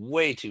be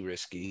way too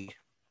risky.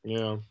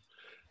 Yeah.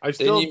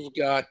 Then you've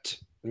got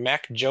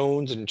Mac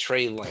Jones and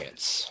Trey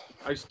Lance.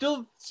 I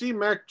still see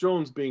Mac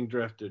Jones being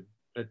drafted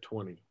at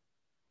 20.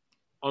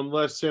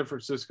 Unless San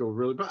Francisco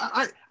really, but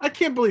I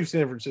can't believe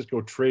San Francisco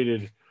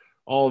traded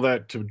all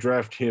that to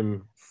draft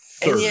him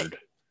third. And yet,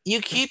 you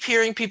keep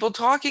hearing people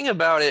talking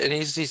about it, and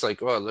he's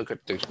like, "Oh, look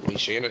at the way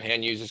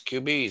Shanahan uses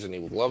QBs, and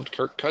he loved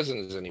Kirk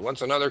Cousins, and he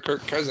wants another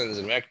Kirk Cousins,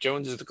 and Mac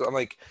Jones is the." I'm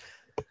like,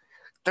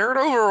 third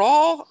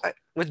overall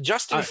with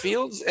Justin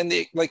Fields, and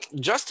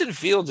Justin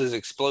Fields is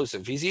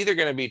explosive. He's either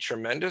going to be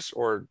tremendous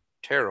or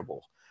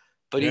terrible,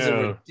 but he's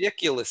a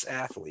ridiculous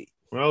athlete.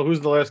 Well, who's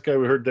the last guy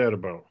we heard that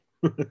about?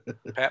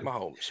 Pat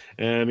Mahomes,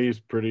 and he's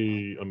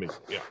pretty amazing.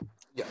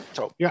 Yeah.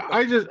 So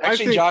I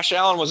think Josh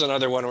Allen was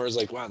another one where it was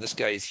like, wow, this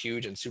guy is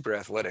huge and super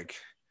athletic.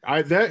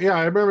 I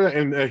remember that,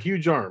 and a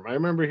huge arm. I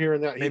remember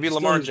hearing that. Maybe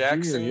Lamar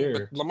Jackson,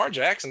 but Lamar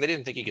Jackson, they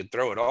didn't think he could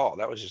throw at all.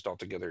 That was just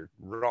altogether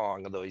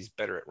wrong, although he's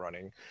better at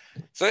running.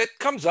 So it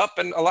comes up,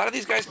 and a lot of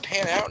these guys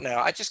pan out now.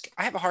 I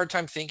have a hard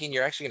time thinking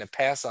you're actually going to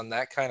pass on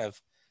that kind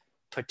of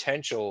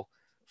potential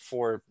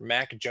for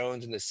Mac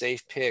Jones in the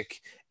safe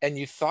pick, and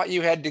you thought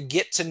you had to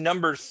get to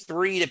number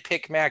 3 to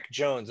pick Mac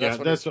Jones.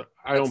 It's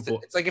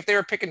like if they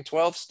were picking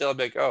 12 still, I'd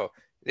be like, oh,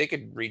 they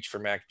could reach for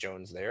Mac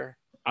Jones there.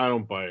 I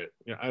don't buy it.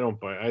 Yeah, I don't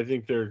buy it. I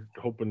think they're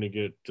hoping to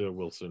get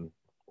Wilson,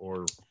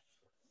 or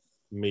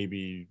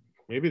maybe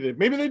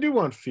they do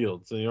want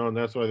Fields, and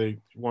that's why they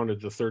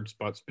wanted the third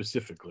spot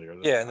specifically.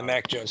 And the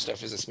Mac Jones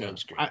stuff is a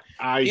smokescreen.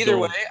 Either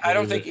way, I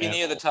don't think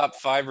any of the top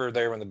 5 are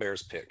there when the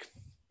Bears pick.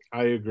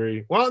 I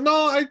agree. Well,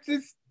 no,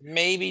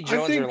 maybe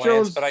Jones or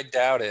Lance, but I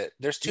doubt it.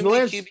 There's too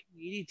many QB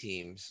needy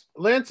teams.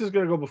 Lance is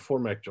going to go before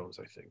Mac Jones,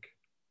 I think.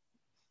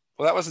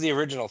 Well, that was the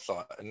original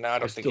thought, and now I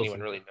don't think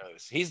anyone really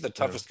knows. He's the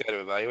toughest guy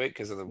to evaluate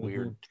because of the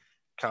weird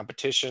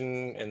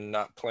competition and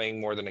not playing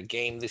more than a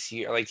game this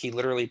year. Like, he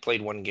literally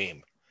played 1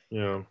 game.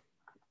 Yeah.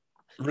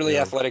 Really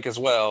athletic as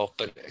well,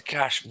 but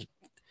gosh,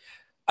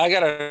 I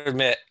gotta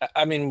admit,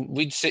 I mean,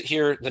 we'd sit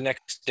here the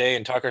next day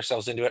and talk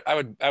ourselves into it. I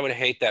would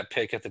hate that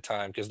pick at the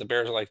time because the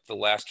Bears are like the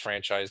last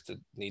franchise that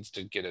needs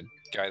to get a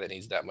guy that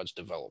needs that much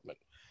development.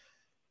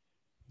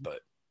 But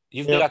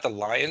you've got the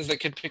Lions that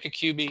could pick a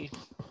QB.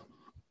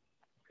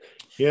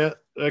 Yeah,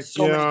 many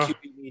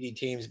QB needy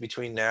teams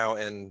between now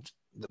and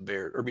the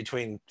Bears, or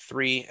between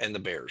 3 and the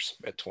Bears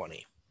at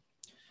 20.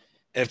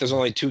 And if there's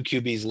only 2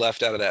 QBs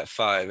left out of that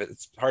 5,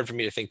 it's hard for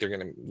me to think they're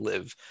going to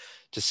live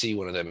to see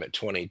one of them at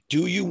 20.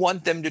 Do you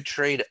want them to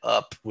trade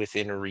up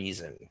within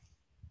reason?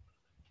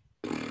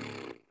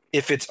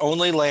 If it's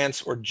only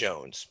Lance or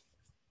Jones?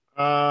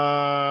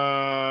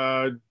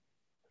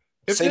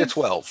 Say to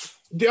 12.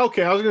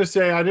 Okay, I was going to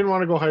say I didn't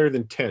want to go higher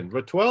than 10,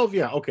 but 12,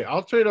 yeah. Okay,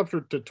 I'll trade up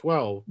to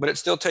 12. But it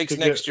still takes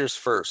next year's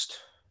first.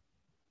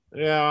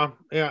 Yeah.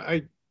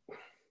 I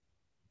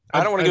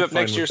don't want to give up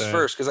next year's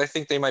first because I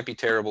think they might be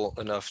terrible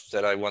enough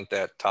that I want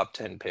that top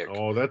 10 pick.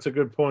 Oh, that's a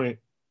good point.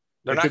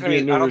 They're not going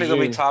to be. I don't think they'll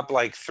be top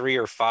like 3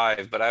 or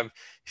 5. But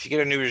if you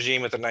get a new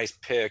regime with a nice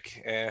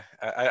pick,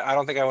 I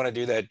don't think I want to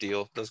do that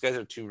deal. Those guys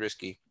are too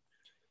risky.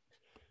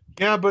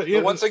 Yeah, but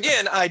once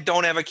again, I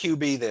don't have a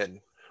QB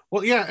then.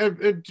 Well, yeah,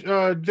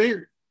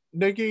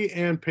 Nagy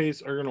and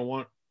Pace are going to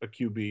want a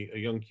QB, a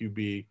young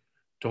QB,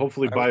 to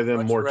hopefully buy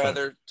them more time. I'd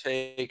rather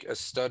take a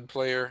stud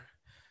player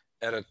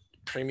at a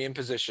premium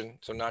position,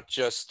 so not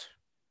just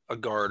a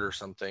guard or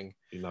something.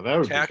 That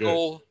would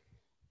tackle, be good.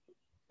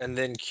 And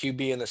then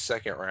QB in the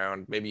second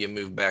round. Maybe you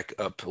move back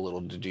up a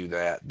little to do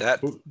that.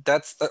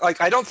 That's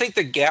like, I don't think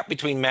the gap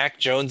between Mac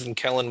Jones and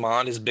Kellen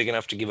Mond is big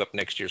enough to give up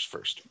next year's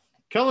first.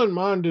 Kellen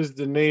Mond is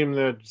the name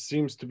that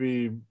seems to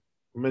be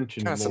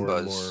mentioned more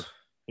and more.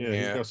 Yeah,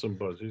 he's got some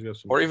buzz.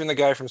 Even the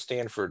guy from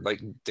Stanford,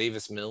 like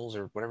Davis Mills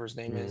or whatever his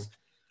name is.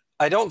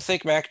 I don't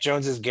think Mac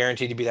Jones is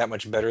guaranteed to be that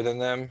much better than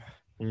them.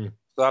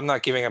 So I'm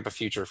not giving up a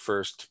future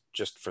first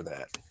just for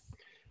that.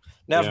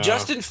 Now, if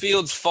Justin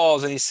Fields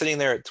falls and he's sitting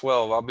there at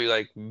 12, I'll be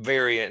like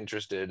very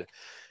interested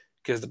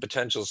because the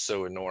potential is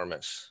so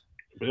enormous.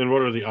 And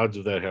what are the odds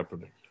of that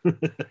happening?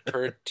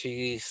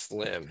 Pretty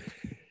slim.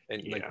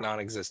 and like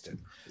non-existent.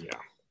 Yeah.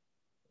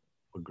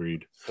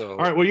 Agreed. So all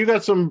right. Well, you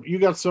got some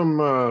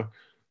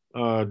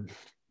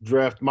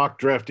mock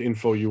draft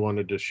info you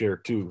wanted to share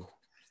too.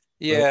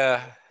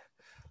 Yeah.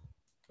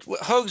 Right?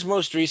 Hoag's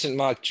most recent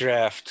mock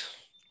draft.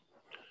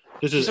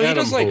 This is so Adam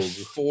he does like Hoag.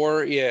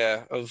 4,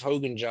 of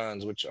Hoag and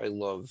Johns, which I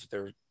love.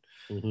 Their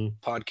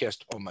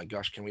podcast. Oh my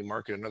gosh, can we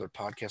market another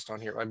podcast on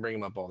here? I bring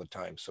him up all the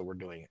time, so we're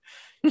doing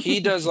it. He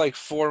does like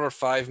 4 or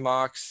 5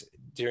 mocks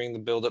during the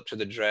build up to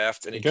the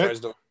draft, and he tries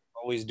to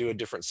always do a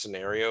different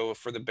scenario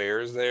for the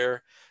Bears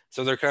there.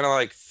 So they're kind of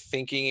like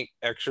thinking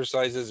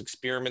exercises,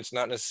 experiments,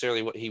 not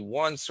necessarily what he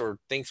wants or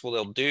thinks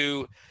they'll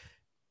do,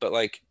 but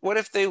like, what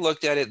if they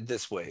looked at it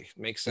this way?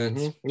 Makes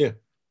sense? Yeah.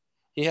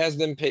 He has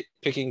them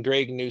picking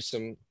Greg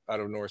Newsome out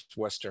of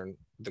Northwestern,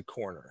 the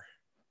corner.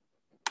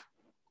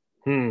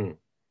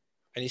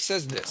 And he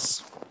says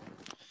this: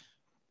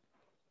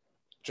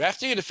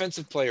 drafting a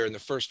defensive player in the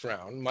first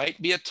round might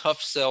be a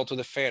tough sell to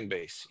the fan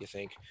base, you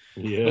think?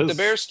 Yes. But the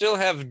Bears still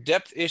have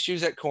depth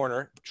issues at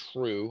corner,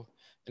 true,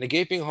 and a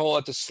gaping hole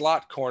at the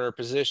slot corner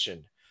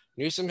position.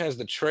 Newsome has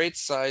the traits,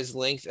 size,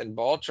 length, and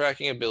ball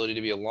tracking ability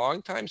to be a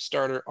long-time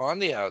starter on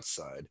the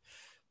outside,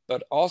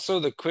 but also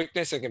the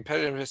quickness and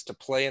competitiveness to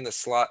play in the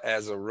slot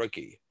as a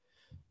rookie.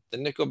 The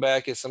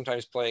nickelback is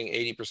sometimes playing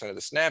 80% of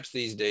the snaps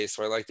these days,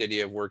 so I like the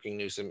idea of working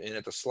Newsome in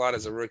at the slot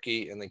as a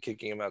rookie and then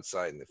kicking him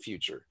outside in the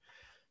future.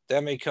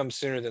 That may come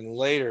sooner than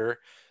later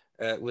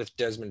with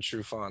Desmond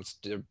Trufant's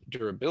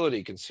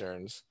durability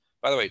concerns.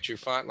 By the way,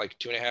 Trufant, like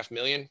 $2.5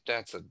 million,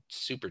 that's a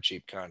super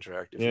cheap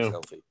contract if he's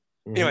healthy.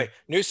 Anyway,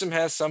 Newsome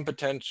has some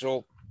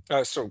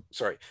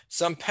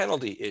some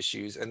penalty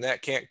issues, and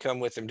that can't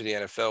come with him to the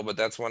NFL, but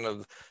that's one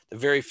of the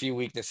very few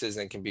weaknesses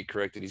and can be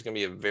corrected. He's going to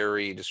be a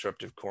very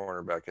disruptive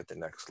cornerback at the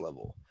next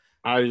level.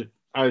 I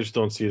just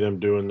don't see them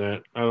doing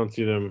that. I don't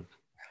see them.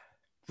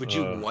 Would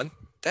you want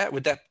that?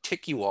 Would that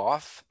tick you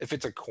off if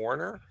it's a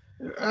corner?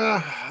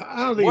 I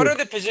don't think. What are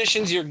the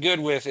positions you're good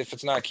with if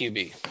it's not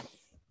QB?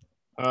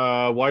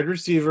 Wide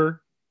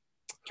receiver.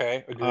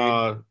 Okay,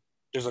 agreed.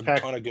 There's a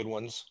ton of good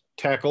ones.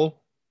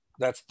 Tackle.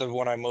 That's the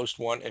one I most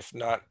want, if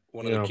not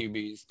one of the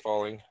QBs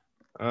falling.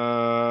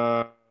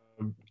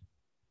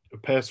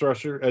 Pass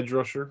rusher, edge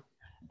rusher.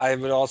 I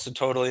would also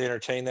totally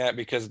entertain that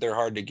because they're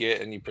hard to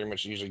get, and you pretty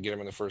much usually get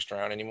them in the first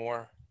round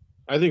anymore.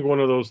 I think one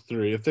of those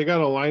 3. If they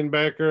got a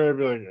linebacker, I'd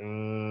be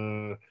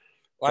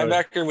like,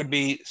 linebacker would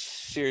be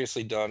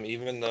seriously dumb,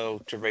 even though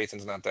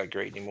Trevathan's not that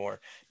great anymore.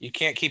 You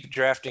can't keep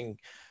drafting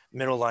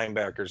middle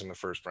linebackers in the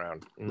first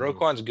round.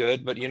 Roquan's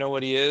good, but you know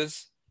what he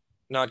is?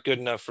 Not good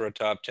enough for a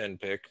top 10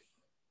 pick.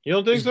 You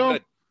don't think so?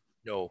 Good.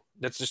 No,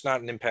 that's just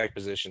not an impact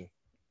position.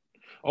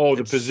 Oh,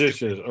 the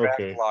position is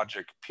okay.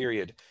 Logic,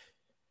 period.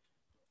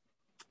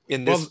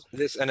 In this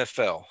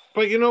NFL.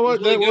 But you know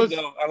what?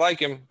 I like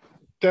him.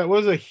 That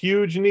was a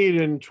huge need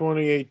in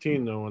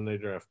 2018, though, when they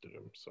drafted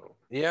him. So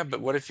yeah, but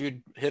what if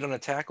you hit on a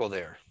tackle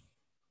there?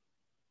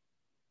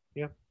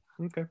 Yeah.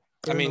 Okay.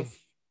 I mean,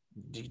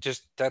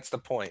 that's the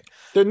point.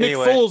 Then Nick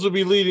Foles will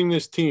be leading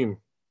this team.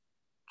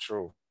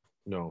 True.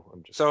 No,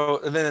 I'm just. So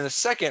then in the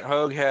second,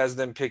 Hoag has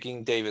them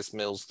picking Davis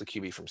Mills, the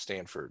QB from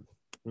Stanford.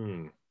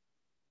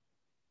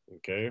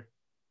 Okay.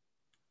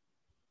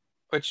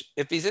 Which,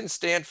 if he's in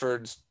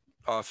Stanford's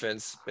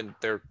offense in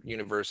their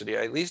university,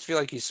 I at least feel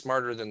like he's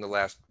smarter than the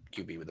last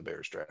QB with the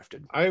Bears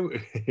drafted.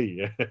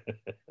 Yeah.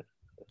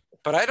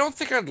 But I don't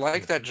think I'd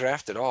like that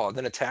draft at all. And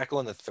then a tackle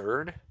in the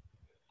third.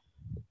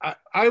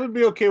 I would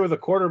be okay with a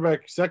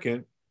quarterback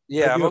second.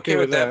 Yeah, I'm okay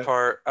with that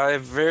part. I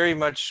very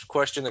much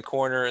question the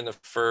corner in the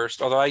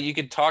first, although you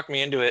could talk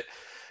me into it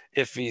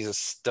if he's a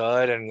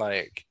stud and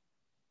like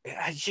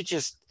you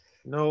just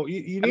no.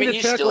 You need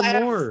to tackle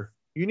more.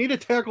 You need to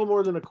tackle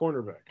more than a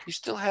cornerback. You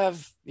still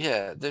have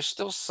there's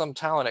still some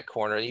talent at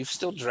corner. You've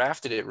still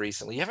drafted it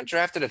recently. You haven't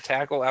drafted a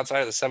tackle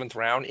outside of the 7th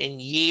round in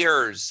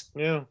years.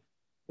 Yeah.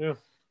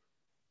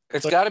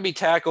 It's got to be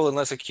tackle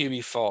unless a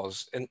QB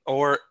falls,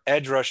 or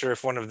edge rusher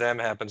if one of them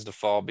happens to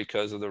fall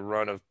because of the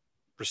run of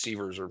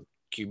receivers or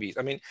QBs.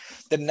 I mean,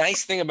 the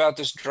nice thing about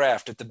this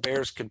draft, if the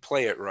Bears could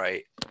play it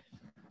right,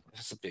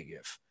 that's a big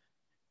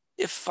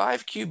if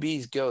 5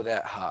 QBs go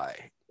that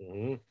high,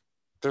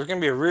 there's going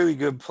to be a really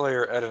good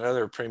player at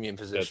another premium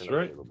position. That's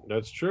right.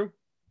 That's true.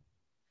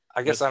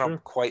 I guess I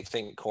don't quite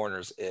think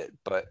corner's it,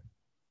 but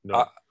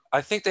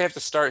I think they have to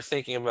start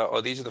thinking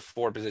about, these are the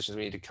 4 positions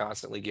we need to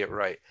constantly get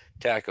right.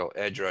 Tackle,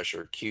 edge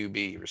rusher,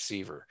 QB,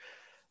 receiver.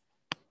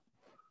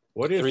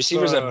 What if the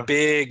receiver's a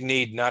big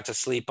need not to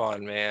sleep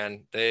on,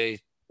 man? They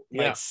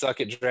might suck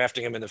at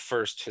drafting him in the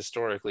first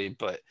historically,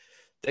 but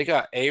they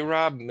got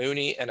A-Rob,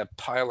 Mooney, and a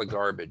pile of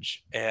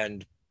garbage,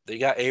 and they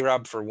got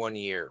A-Rob for 1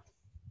 year.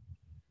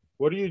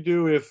 What do you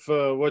do if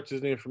what's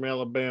his name from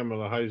Alabama,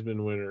 the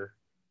Heisman winner,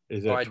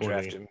 is at 20? I'd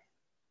draft him.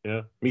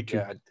 Yeah, me too.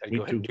 Yeah, I'd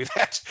go ahead and do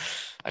that.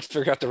 I'd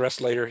figure out the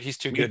rest later. He's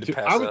too good to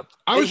pass up.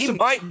 He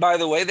might, by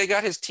the way. They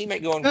got his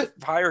teammate going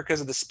higher because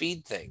of the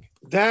speed thing.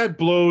 That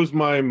blows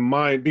my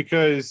mind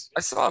because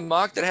I saw a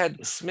mock that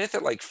had Smith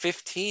at like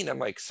 15. I'm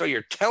like, so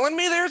you're telling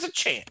me there's a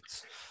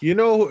chance? You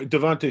know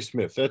Devontae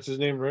Smith. That's his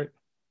name, right?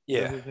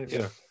 Yeah.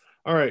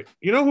 All right.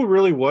 You know who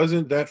really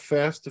wasn't that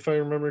fast, if I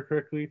remember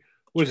correctly,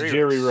 was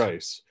Jerry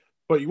Rice.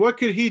 But what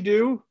could he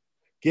do?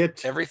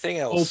 Get everything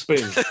else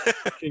open.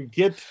 Can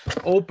get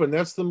open.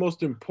 That's the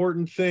most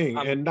important thing.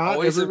 And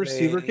not every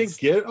receiver can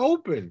get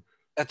open.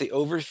 At the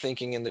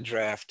overthinking in the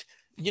draft.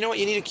 You know what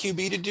you need a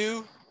QB to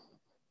do?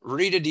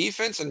 Read a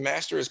defense and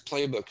master his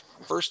playbook.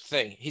 First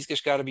thing, he's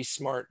just got to be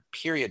smart,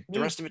 period.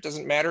 The rest of it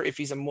doesn't matter if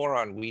he's a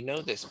moron. We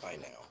know this by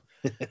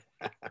now.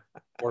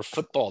 Or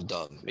football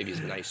dumb. Maybe he's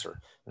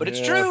nicer. But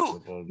it's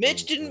true.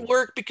 Mitch didn't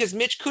work because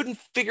Mitch couldn't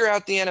figure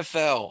out the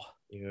NFL.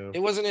 Yeah.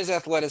 It wasn't his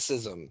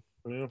athleticism.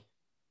 Yeah.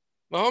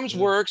 Mahomes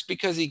works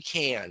because he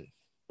can.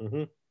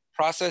 Mm-hmm.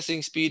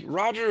 Processing speed.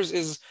 Rodgers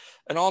is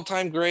an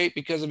all-time great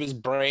because of his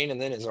brain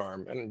and then his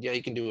arm. And yeah,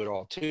 he can do it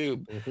all too.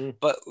 Mm-hmm.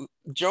 But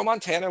Joe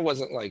Montana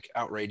wasn't like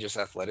outrageous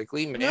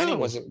athletically. Manning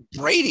wasn't.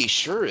 Brady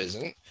sure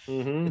isn't.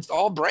 Mm-hmm. It's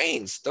all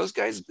brains. Those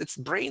guys, it's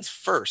brains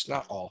first.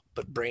 Not all,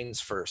 but brains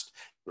first.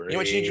 You know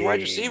what you need your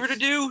wide receiver to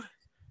do?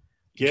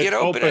 Get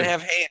open and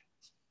have hands.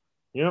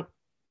 Yep.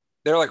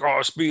 They're like,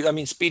 oh, speed. I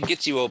mean, speed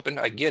gets you open.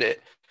 I get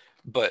it.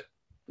 But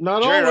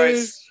not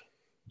always.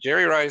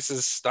 Jerry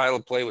Rice's style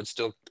of play would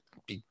still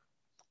be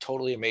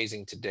totally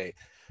amazing today.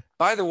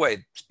 By the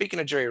way, speaking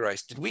of Jerry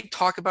Rice, did we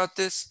talk about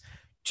this?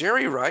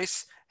 Jerry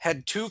Rice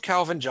had 2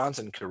 Calvin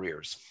Johnson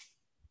careers.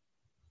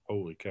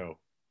 Holy cow.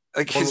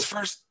 Like his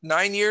first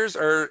 9 years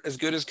are as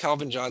good as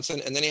Calvin Johnson,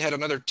 and then he had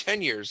another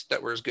 10 years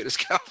that were as good as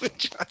Calvin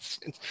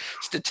Johnson.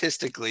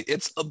 Statistically,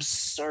 it's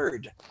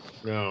absurd.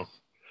 No.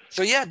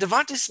 So yeah,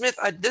 Devonta Smith.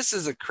 This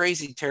is a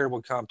crazy,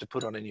 terrible comp to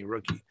put on any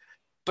rookie,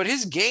 but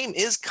his game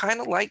is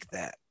kind of like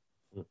that.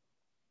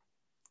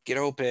 Get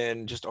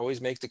open, just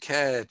always make the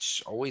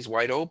catch, always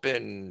wide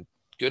open,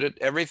 good at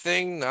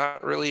everything,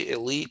 not really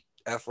elite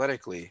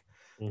athletically,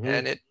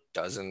 and it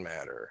doesn't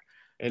matter.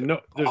 And there's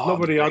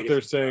nobody out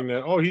there saying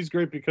that, oh, he's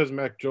great because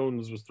Mac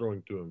Jones was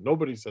throwing to him.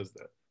 Nobody says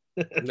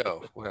that.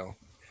 No.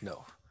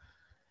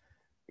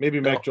 Maybe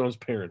Mac Jones'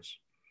 parents.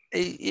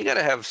 You got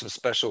to have some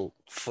special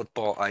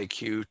football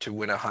IQ to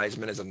win a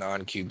Heisman as a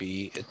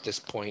non-QB at this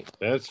point.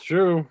 That's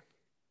true.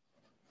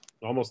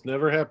 Almost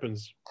never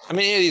happens. I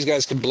mean, any of these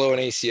guys could blow an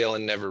ACL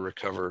and never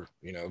recover,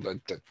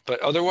 but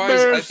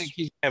otherwise, I think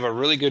he's going to have a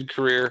really good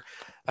career.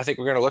 I think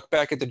we're going to look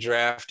back at the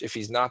draft if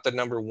he's not the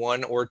number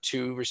 1 or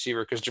 2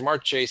 receiver, because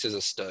Jamar Chase is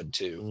a stud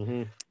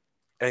too,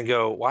 and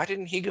go, why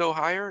didn't he go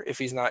higher if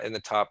he's not in the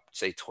top,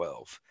 say,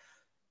 12?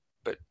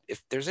 But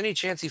if there's any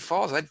chance he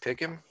falls, I'd pick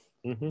him.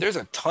 There's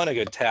a ton of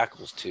good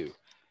tackles too.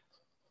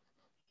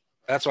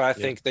 That's why I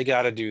think they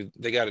got to do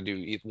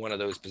one of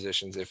those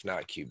positions, if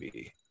not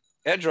QB.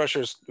 Edge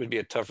rushers would be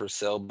a tougher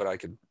sell, but I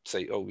could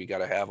say, oh, we got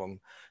to have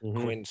them.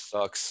 Quinn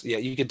sucks. Yeah,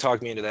 you could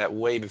talk me into that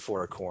way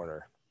before a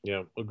corner.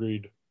 Yeah,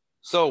 agreed.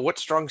 So what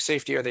strong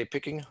safety are they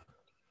picking?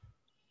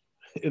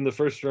 In the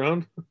first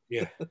round?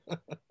 Yeah.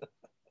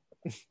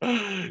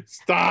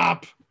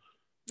 Stop.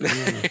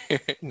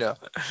 No.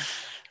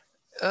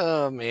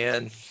 Oh,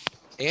 man.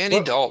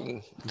 Andy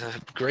Dalton,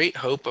 the great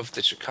hope of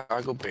the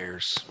Chicago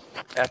Bears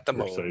at the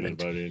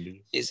moment,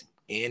 is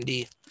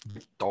Andy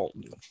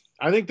Dalton.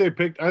 I think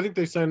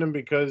they signed him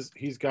because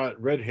he's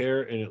got red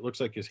hair and it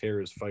looks like his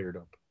hair is fired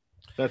up.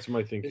 That's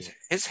my thinking.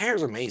 His hair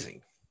is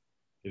amazing.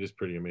 It is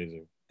pretty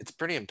amazing. It's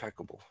pretty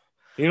impeccable.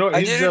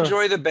 I did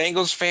enjoy the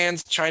Bengals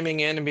fans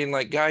chiming in and being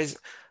like, guys,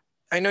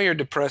 I know you're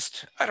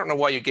depressed. I don't know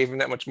why you gave him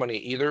that much money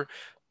either,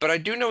 but I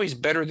do know he's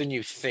better than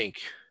you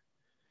think.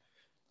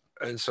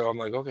 And so I'm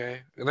like,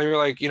 okay. And they were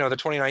like, the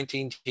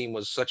 2019 team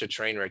was such a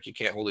train wreck. You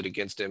can't hold it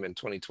against him. And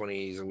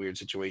 2020 is a weird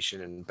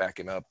situation and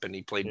backing up. And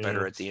he played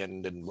better at the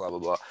end and blah, blah,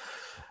 blah.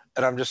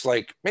 And I'm just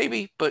like,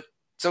 maybe. But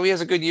so he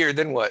has a good year.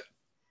 Then what?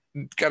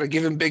 Got to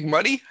give him big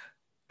money?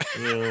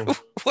 Yeah.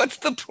 What's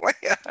the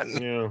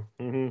plan?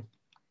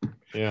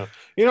 Yeah.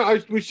 Yeah.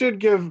 We should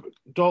give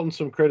Dalton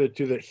some credit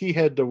too that he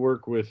had to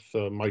work with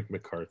Mike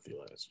McCarthy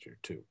last year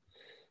too.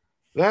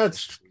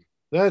 That's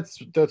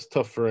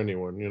tough for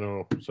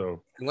anyone,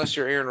 so unless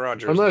you're Aaron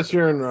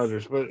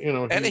Rodgers. But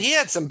and he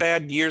had some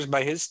bad years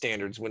by his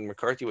standards when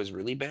McCarthy was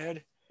really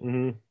bad.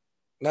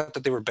 Not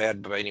that they were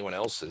bad by anyone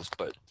else's,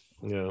 but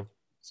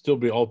still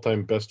be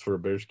all-time best for a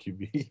Bears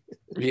QB.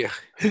 Yeah,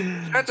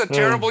 that's a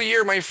terrible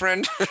year, my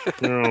friend.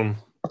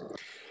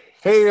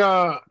 Hey,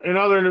 in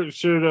other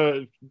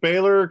news,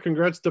 Baylor,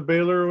 congrats to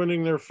Baylor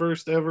winning their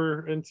first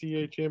ever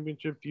NCAA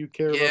championship. Do you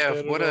care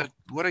about that?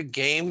 What a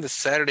game the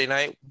Saturday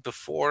night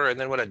before, and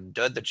then what a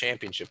dud the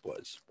championship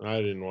was. I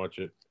didn't watch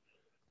it.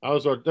 I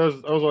was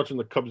watching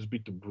the Cubs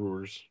beat the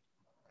Brewers.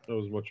 That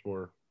was much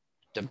more.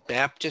 The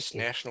Baptist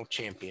national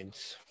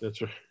champions.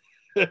 That's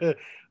right.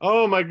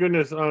 Oh my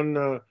goodness!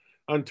 On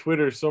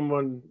Twitter,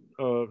 someone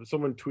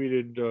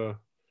tweeted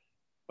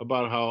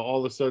about how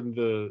all of a sudden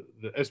the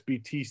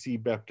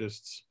SBTC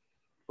Baptists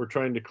were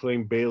trying to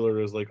claim Baylor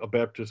as like a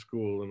Baptist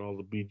school, and all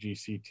the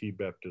BGCT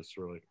Baptists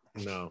were like,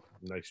 no,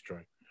 nice try.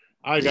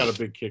 I got a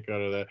big kick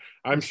out of that.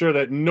 I'm sure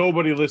that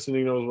nobody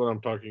listening knows what I'm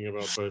talking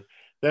about, but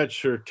that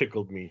sure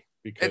tickled me.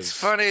 Because it's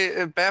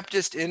funny,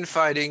 Baptist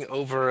infighting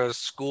over a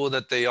school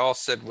that they all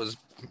said was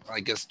I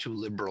guess too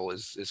liberal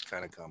is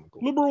kind of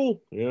comical.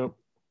 Liberal. Yeah.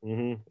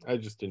 I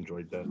just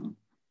enjoyed that.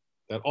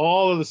 That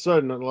all of a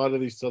sudden, a lot of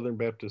these Southern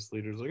Baptist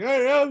leaders like,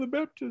 hey, yeah, the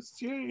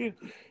Baptists, yeah,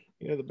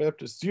 the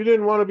Baptists you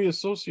didn't want to be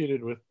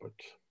associated with, but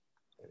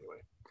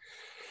anyway.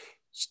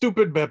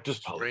 Stupid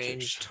Baptist politics.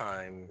 Strange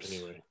times.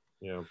 Anyway,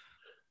 yeah.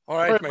 All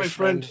right, my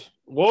friend.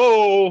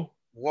 Whoa.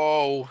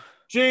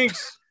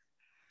 Jinx.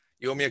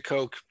 You owe me a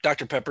Coke.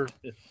 Dr. Pepper.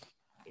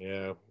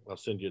 Yeah, I'll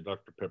send you a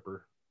Dr.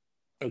 Pepper.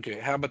 Okay,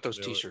 how about those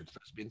t-shirts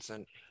that's being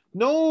sent?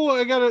 No,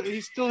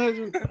 he still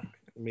hasn't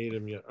made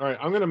them yet. All right,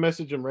 I'm going to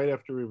message him right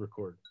after we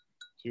record.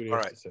 See what he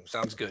has to say.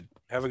 Sounds good.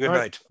 Have a good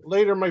night.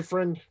 Later, my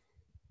friend.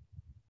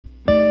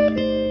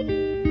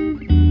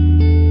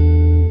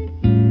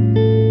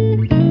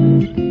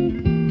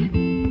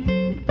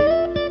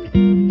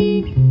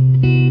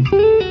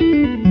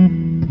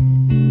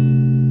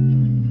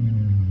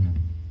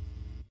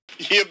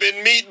 You've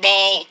been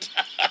meatballed.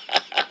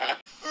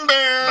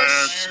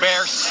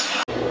 Bears.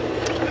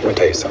 Let me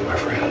tell you something, my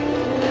friend.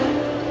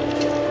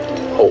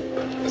 Hope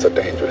is a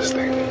dangerous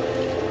thing.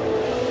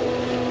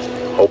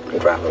 Hope can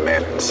drive a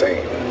man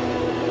insane.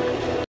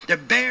 The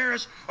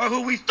Bears are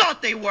who we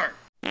thought they were.